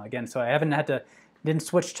texture now. Again, so I didn't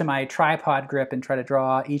switch to my tripod grip and try to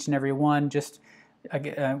draw each and every one. Just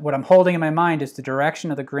what I'm holding in my mind is the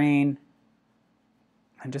direction of the grain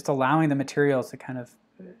and just allowing the materials to kind of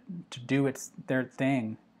to do their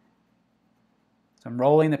thing. So I'm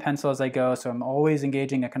rolling the pencil as I go, so I'm always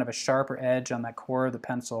engaging a kind of a sharper edge on that core of the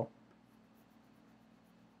pencil.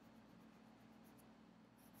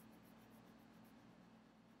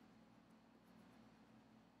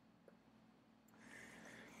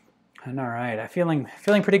 And all right, I'm feeling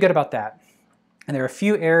pretty good about that. And there are a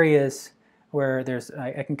few areas where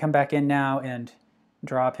I can come back in now and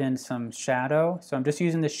drop in some shadow. So I'm just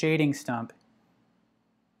using the shading stump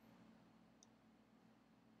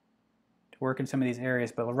work in some of these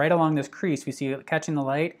areas, but right along this crease, we see it catching the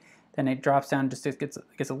light, then it drops down, just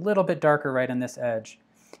gets a little bit darker right on this edge.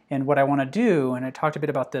 And what I want to do, and I talked a bit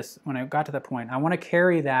about this when I got to that point, I want to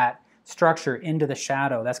carry that structure into the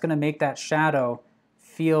shadow. That's going to make that shadow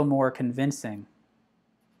feel more convincing.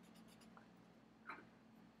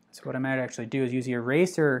 So what I might actually do is use the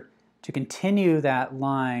eraser to continue that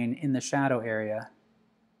line in the shadow area,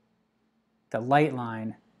 the light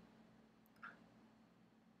line.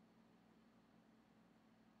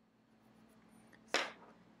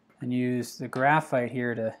 And use the graphite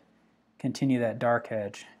here to continue that dark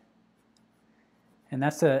edge. And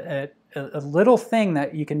that's a little thing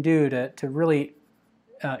that you can do to really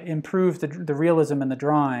improve the realism in the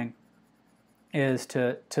drawing, is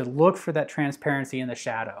to look for that transparency in the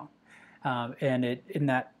shadow. And in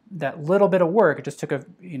that little bit of work, it just took a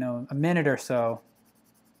minute or so,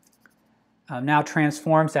 now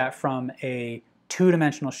transforms that from a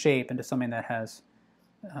two-dimensional shape into something that has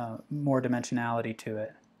more dimensionality to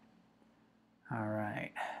it. All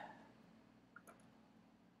right.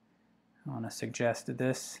 I want to suggest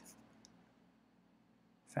this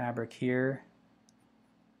fabric here.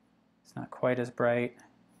 It's not quite as bright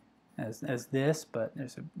as this, but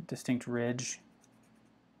there's a distinct ridge.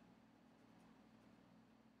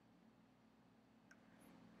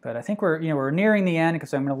 But I think we're nearing the end,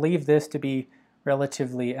 because I'm going to leave this to be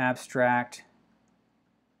relatively abstract.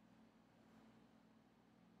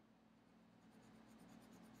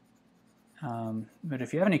 But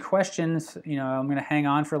if you have any questions, I'm going to hang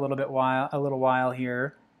on for a little while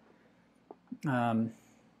here. But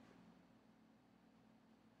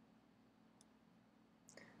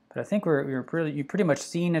I think you've pretty much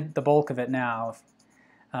seen the bulk of it now.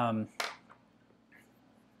 Thank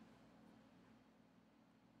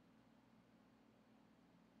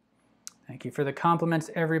you for the compliments,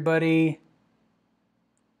 everybody.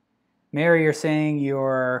 Mary, you're saying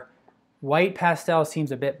your white pastel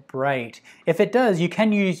seems a bit bright. If it does, you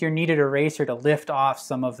can use your kneaded eraser to lift off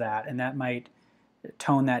some of that, and that might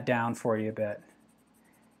tone that down for you a bit.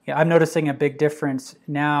 Yeah, I'm noticing a big difference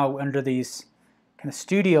now under these kind of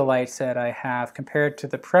studio lights that I have compared to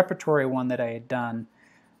the preparatory one that I had done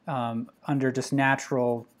under just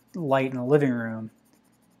natural light in the living room.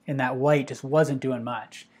 And that white just wasn't doing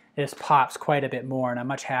much. It just pops quite a bit more, and I'm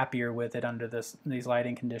much happier with it under these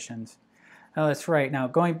lighting conditions. Oh, that's right. Now,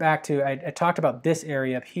 going back to, I talked about this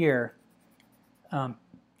area up here.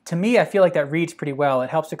 To me, I feel like that reads pretty well. It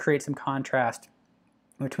helps to create some contrast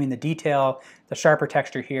between the detail, the sharper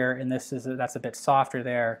texture here, and that's a bit softer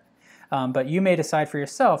there. But you may decide for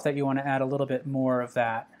yourself that you want to add a little bit more of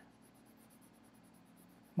that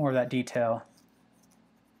detail.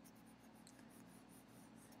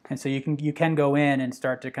 And so you can go in and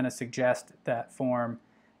start to kind of suggest that form.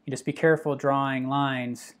 You just be careful drawing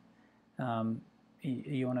lines.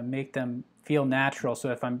 You want to make them feel natural.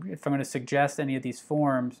 So if I'm going to suggest any of these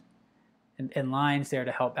forms and lines there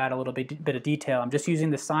to help add a little bit of detail, I'm just using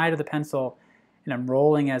the side of the pencil and I'm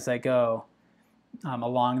rolling as I go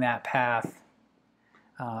along that path.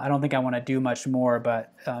 I don't think I want to do much more,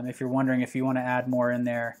 but if you're wondering if you want to add more in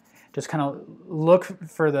there, just kind of look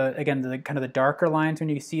for the kind of the darker lines when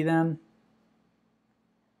you see them,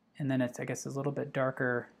 and then it's, I guess, a little bit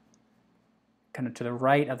darker, kind of to the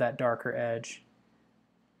right of that darker edge,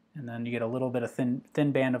 and then you get a little bit of thin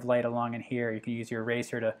band of light along in here. You can use your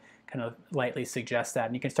eraser to kind of lightly suggest that,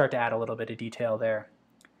 and you can start to add a little bit of detail there.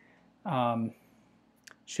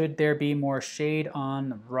 Should there be more shade on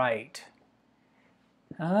the right?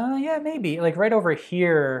 Yeah, maybe. Like right over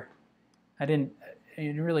here,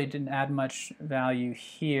 it really didn't add much value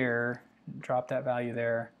here. Drop that value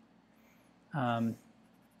there.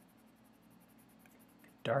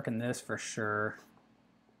 Darken this for sure.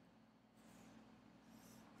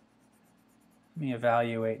 Let me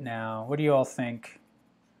evaluate now. What do you all think?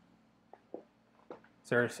 Is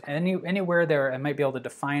there anywhere there I might be able to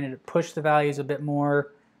define it, push the values a bit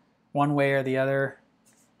more one way or the other?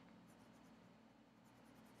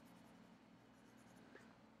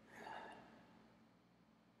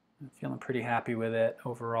 I'm feeling pretty happy with it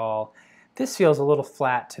overall. This feels a little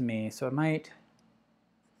flat to me, so it might,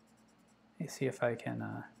 let me see if I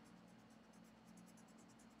can,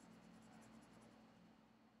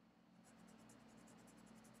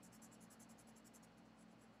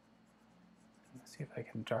 let's see if I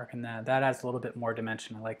can darken that. That adds a little bit more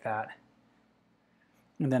dimension. I like that.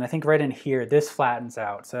 And then I think right in here, this flattens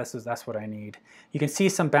out, so that's what I need. You can see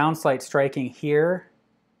some bounce light striking here.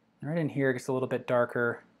 Right in here, it gets a little bit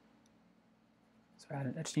darker. So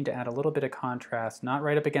I just need to add a little bit of contrast, not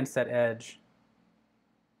right up against that edge.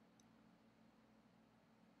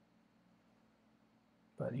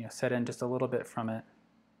 But set in just a little bit from it.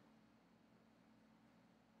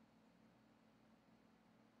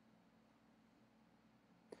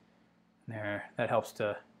 There, that helps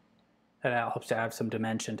to add some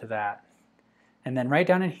dimension to that. And then right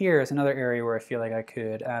down in here is another area where I feel like I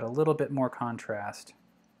could add a little bit more contrast.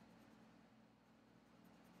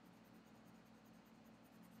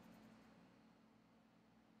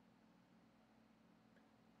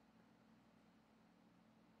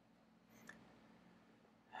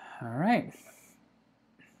 All right.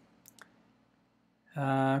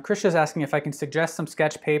 Krisha's asking if I can suggest some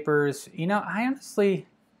sketch papers. I honestly,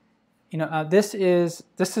 this is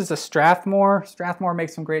a Strathmore. Strathmore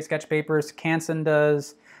makes some great sketch papers. Canson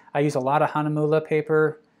does. I use a lot of Hanamulla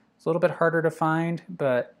paper. It's a little bit harder to find,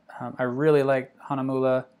 but I really like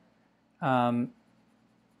Hanamulla.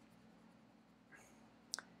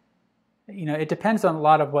 It depends on a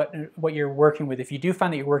lot of what you're working with. If you do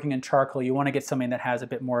find that you're working in charcoal, you want to get something that has a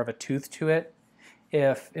bit more of a tooth to it.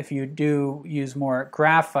 If you do use more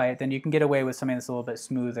graphite, then you can get away with something that's a little bit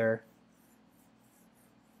smoother.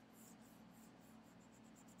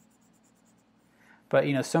 But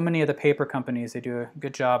so many of the paper companies, they do a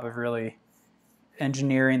good job of really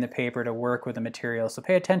engineering the paper to work with the material. So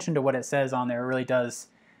pay attention to what it says on there. It really does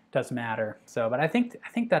matter. So, but I think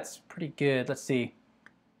that's pretty good. Let's see.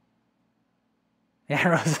 Yeah,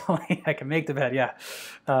 Rosalie, I can make the bed. Yeah,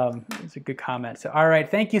 it's a good comment. So, all right,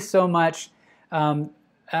 thank you so much. I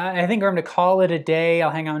think we're going to call it a day.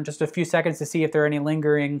 I'll hang on just a few seconds to see if there are any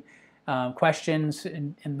lingering questions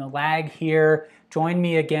in the lag here. Join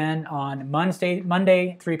me again on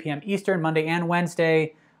Monday, 3 p.m. Eastern, Monday and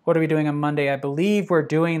Wednesday. What are we doing on Monday? I believe we're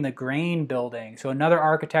doing the grain building, so another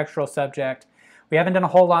architectural subject. We haven't done a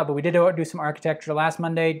whole lot, but we did do some architecture last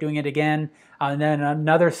Monday, doing it again, and then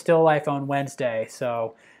another still life on Wednesday.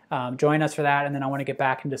 So join us for that. And then I want to get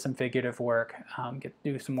back into some figurative work,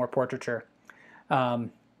 do some more portraiture. Krisha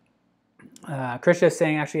is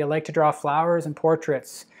saying, actually, I like to draw flowers and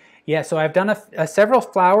portraits. Yeah, so I've done several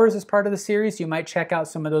flowers as part of the series. You might check out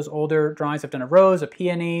some of those older drawings. I've done a rose, a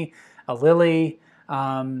peony, a lily,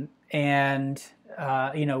 and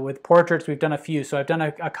you know, with portraits, we've done a few. So I've done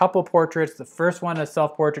a couple portraits. The first one, a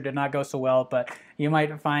self-portrait, did not go so well, but you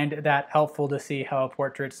might find that helpful to see how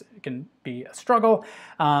portraits can be a struggle.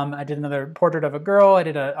 I did another portrait of a girl. I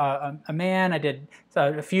did a man. I did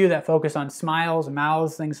a few that focus on smiles,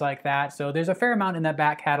 mouths, things like that. So there's a fair amount in that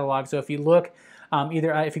back catalog. So if you look,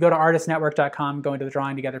 if you go to artistnetwork.com, go into the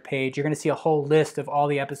Drawing Together page, you're going to see a whole list of all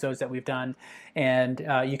the episodes that we've done, and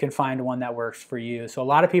you can find one that works for you. So a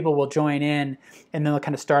lot of people will join in, and then they'll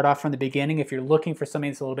kind of start off from the beginning. If you're looking for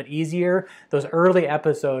something that's a little bit easier, those early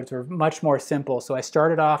episodes were much more simple. So I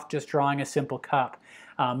started off just drawing a simple cup,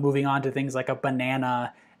 moving on to things like a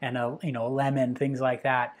banana and a lemon, things like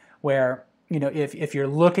that, where if you're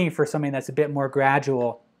looking for something that's a bit more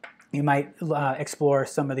gradual, you might explore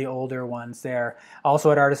some of the older ones there. Also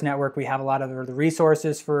at Artist Network, we have a lot of the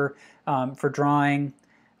resources for drawing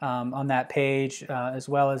on that page, as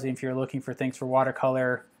well as if you're looking for things for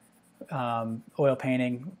watercolor, oil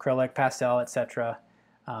painting, acrylic, pastel, etc.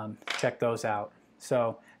 Check those out.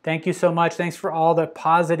 So thank you so much. Thanks for all the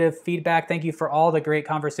positive feedback. Thank you for all the great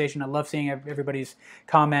conversation. I love seeing everybody's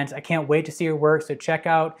comments. I can't wait to see your work. So check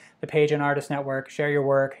out the page on Artist Network. Share your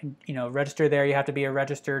work. Register there. You have to be a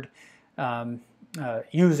registered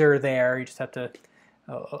user there. You just have to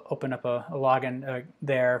open up a login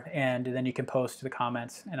there, and then you can post the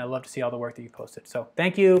comments. And I love to see all the work that you posted. So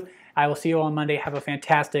thank you. I will see you on Monday. Have a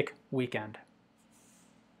fantastic weekend.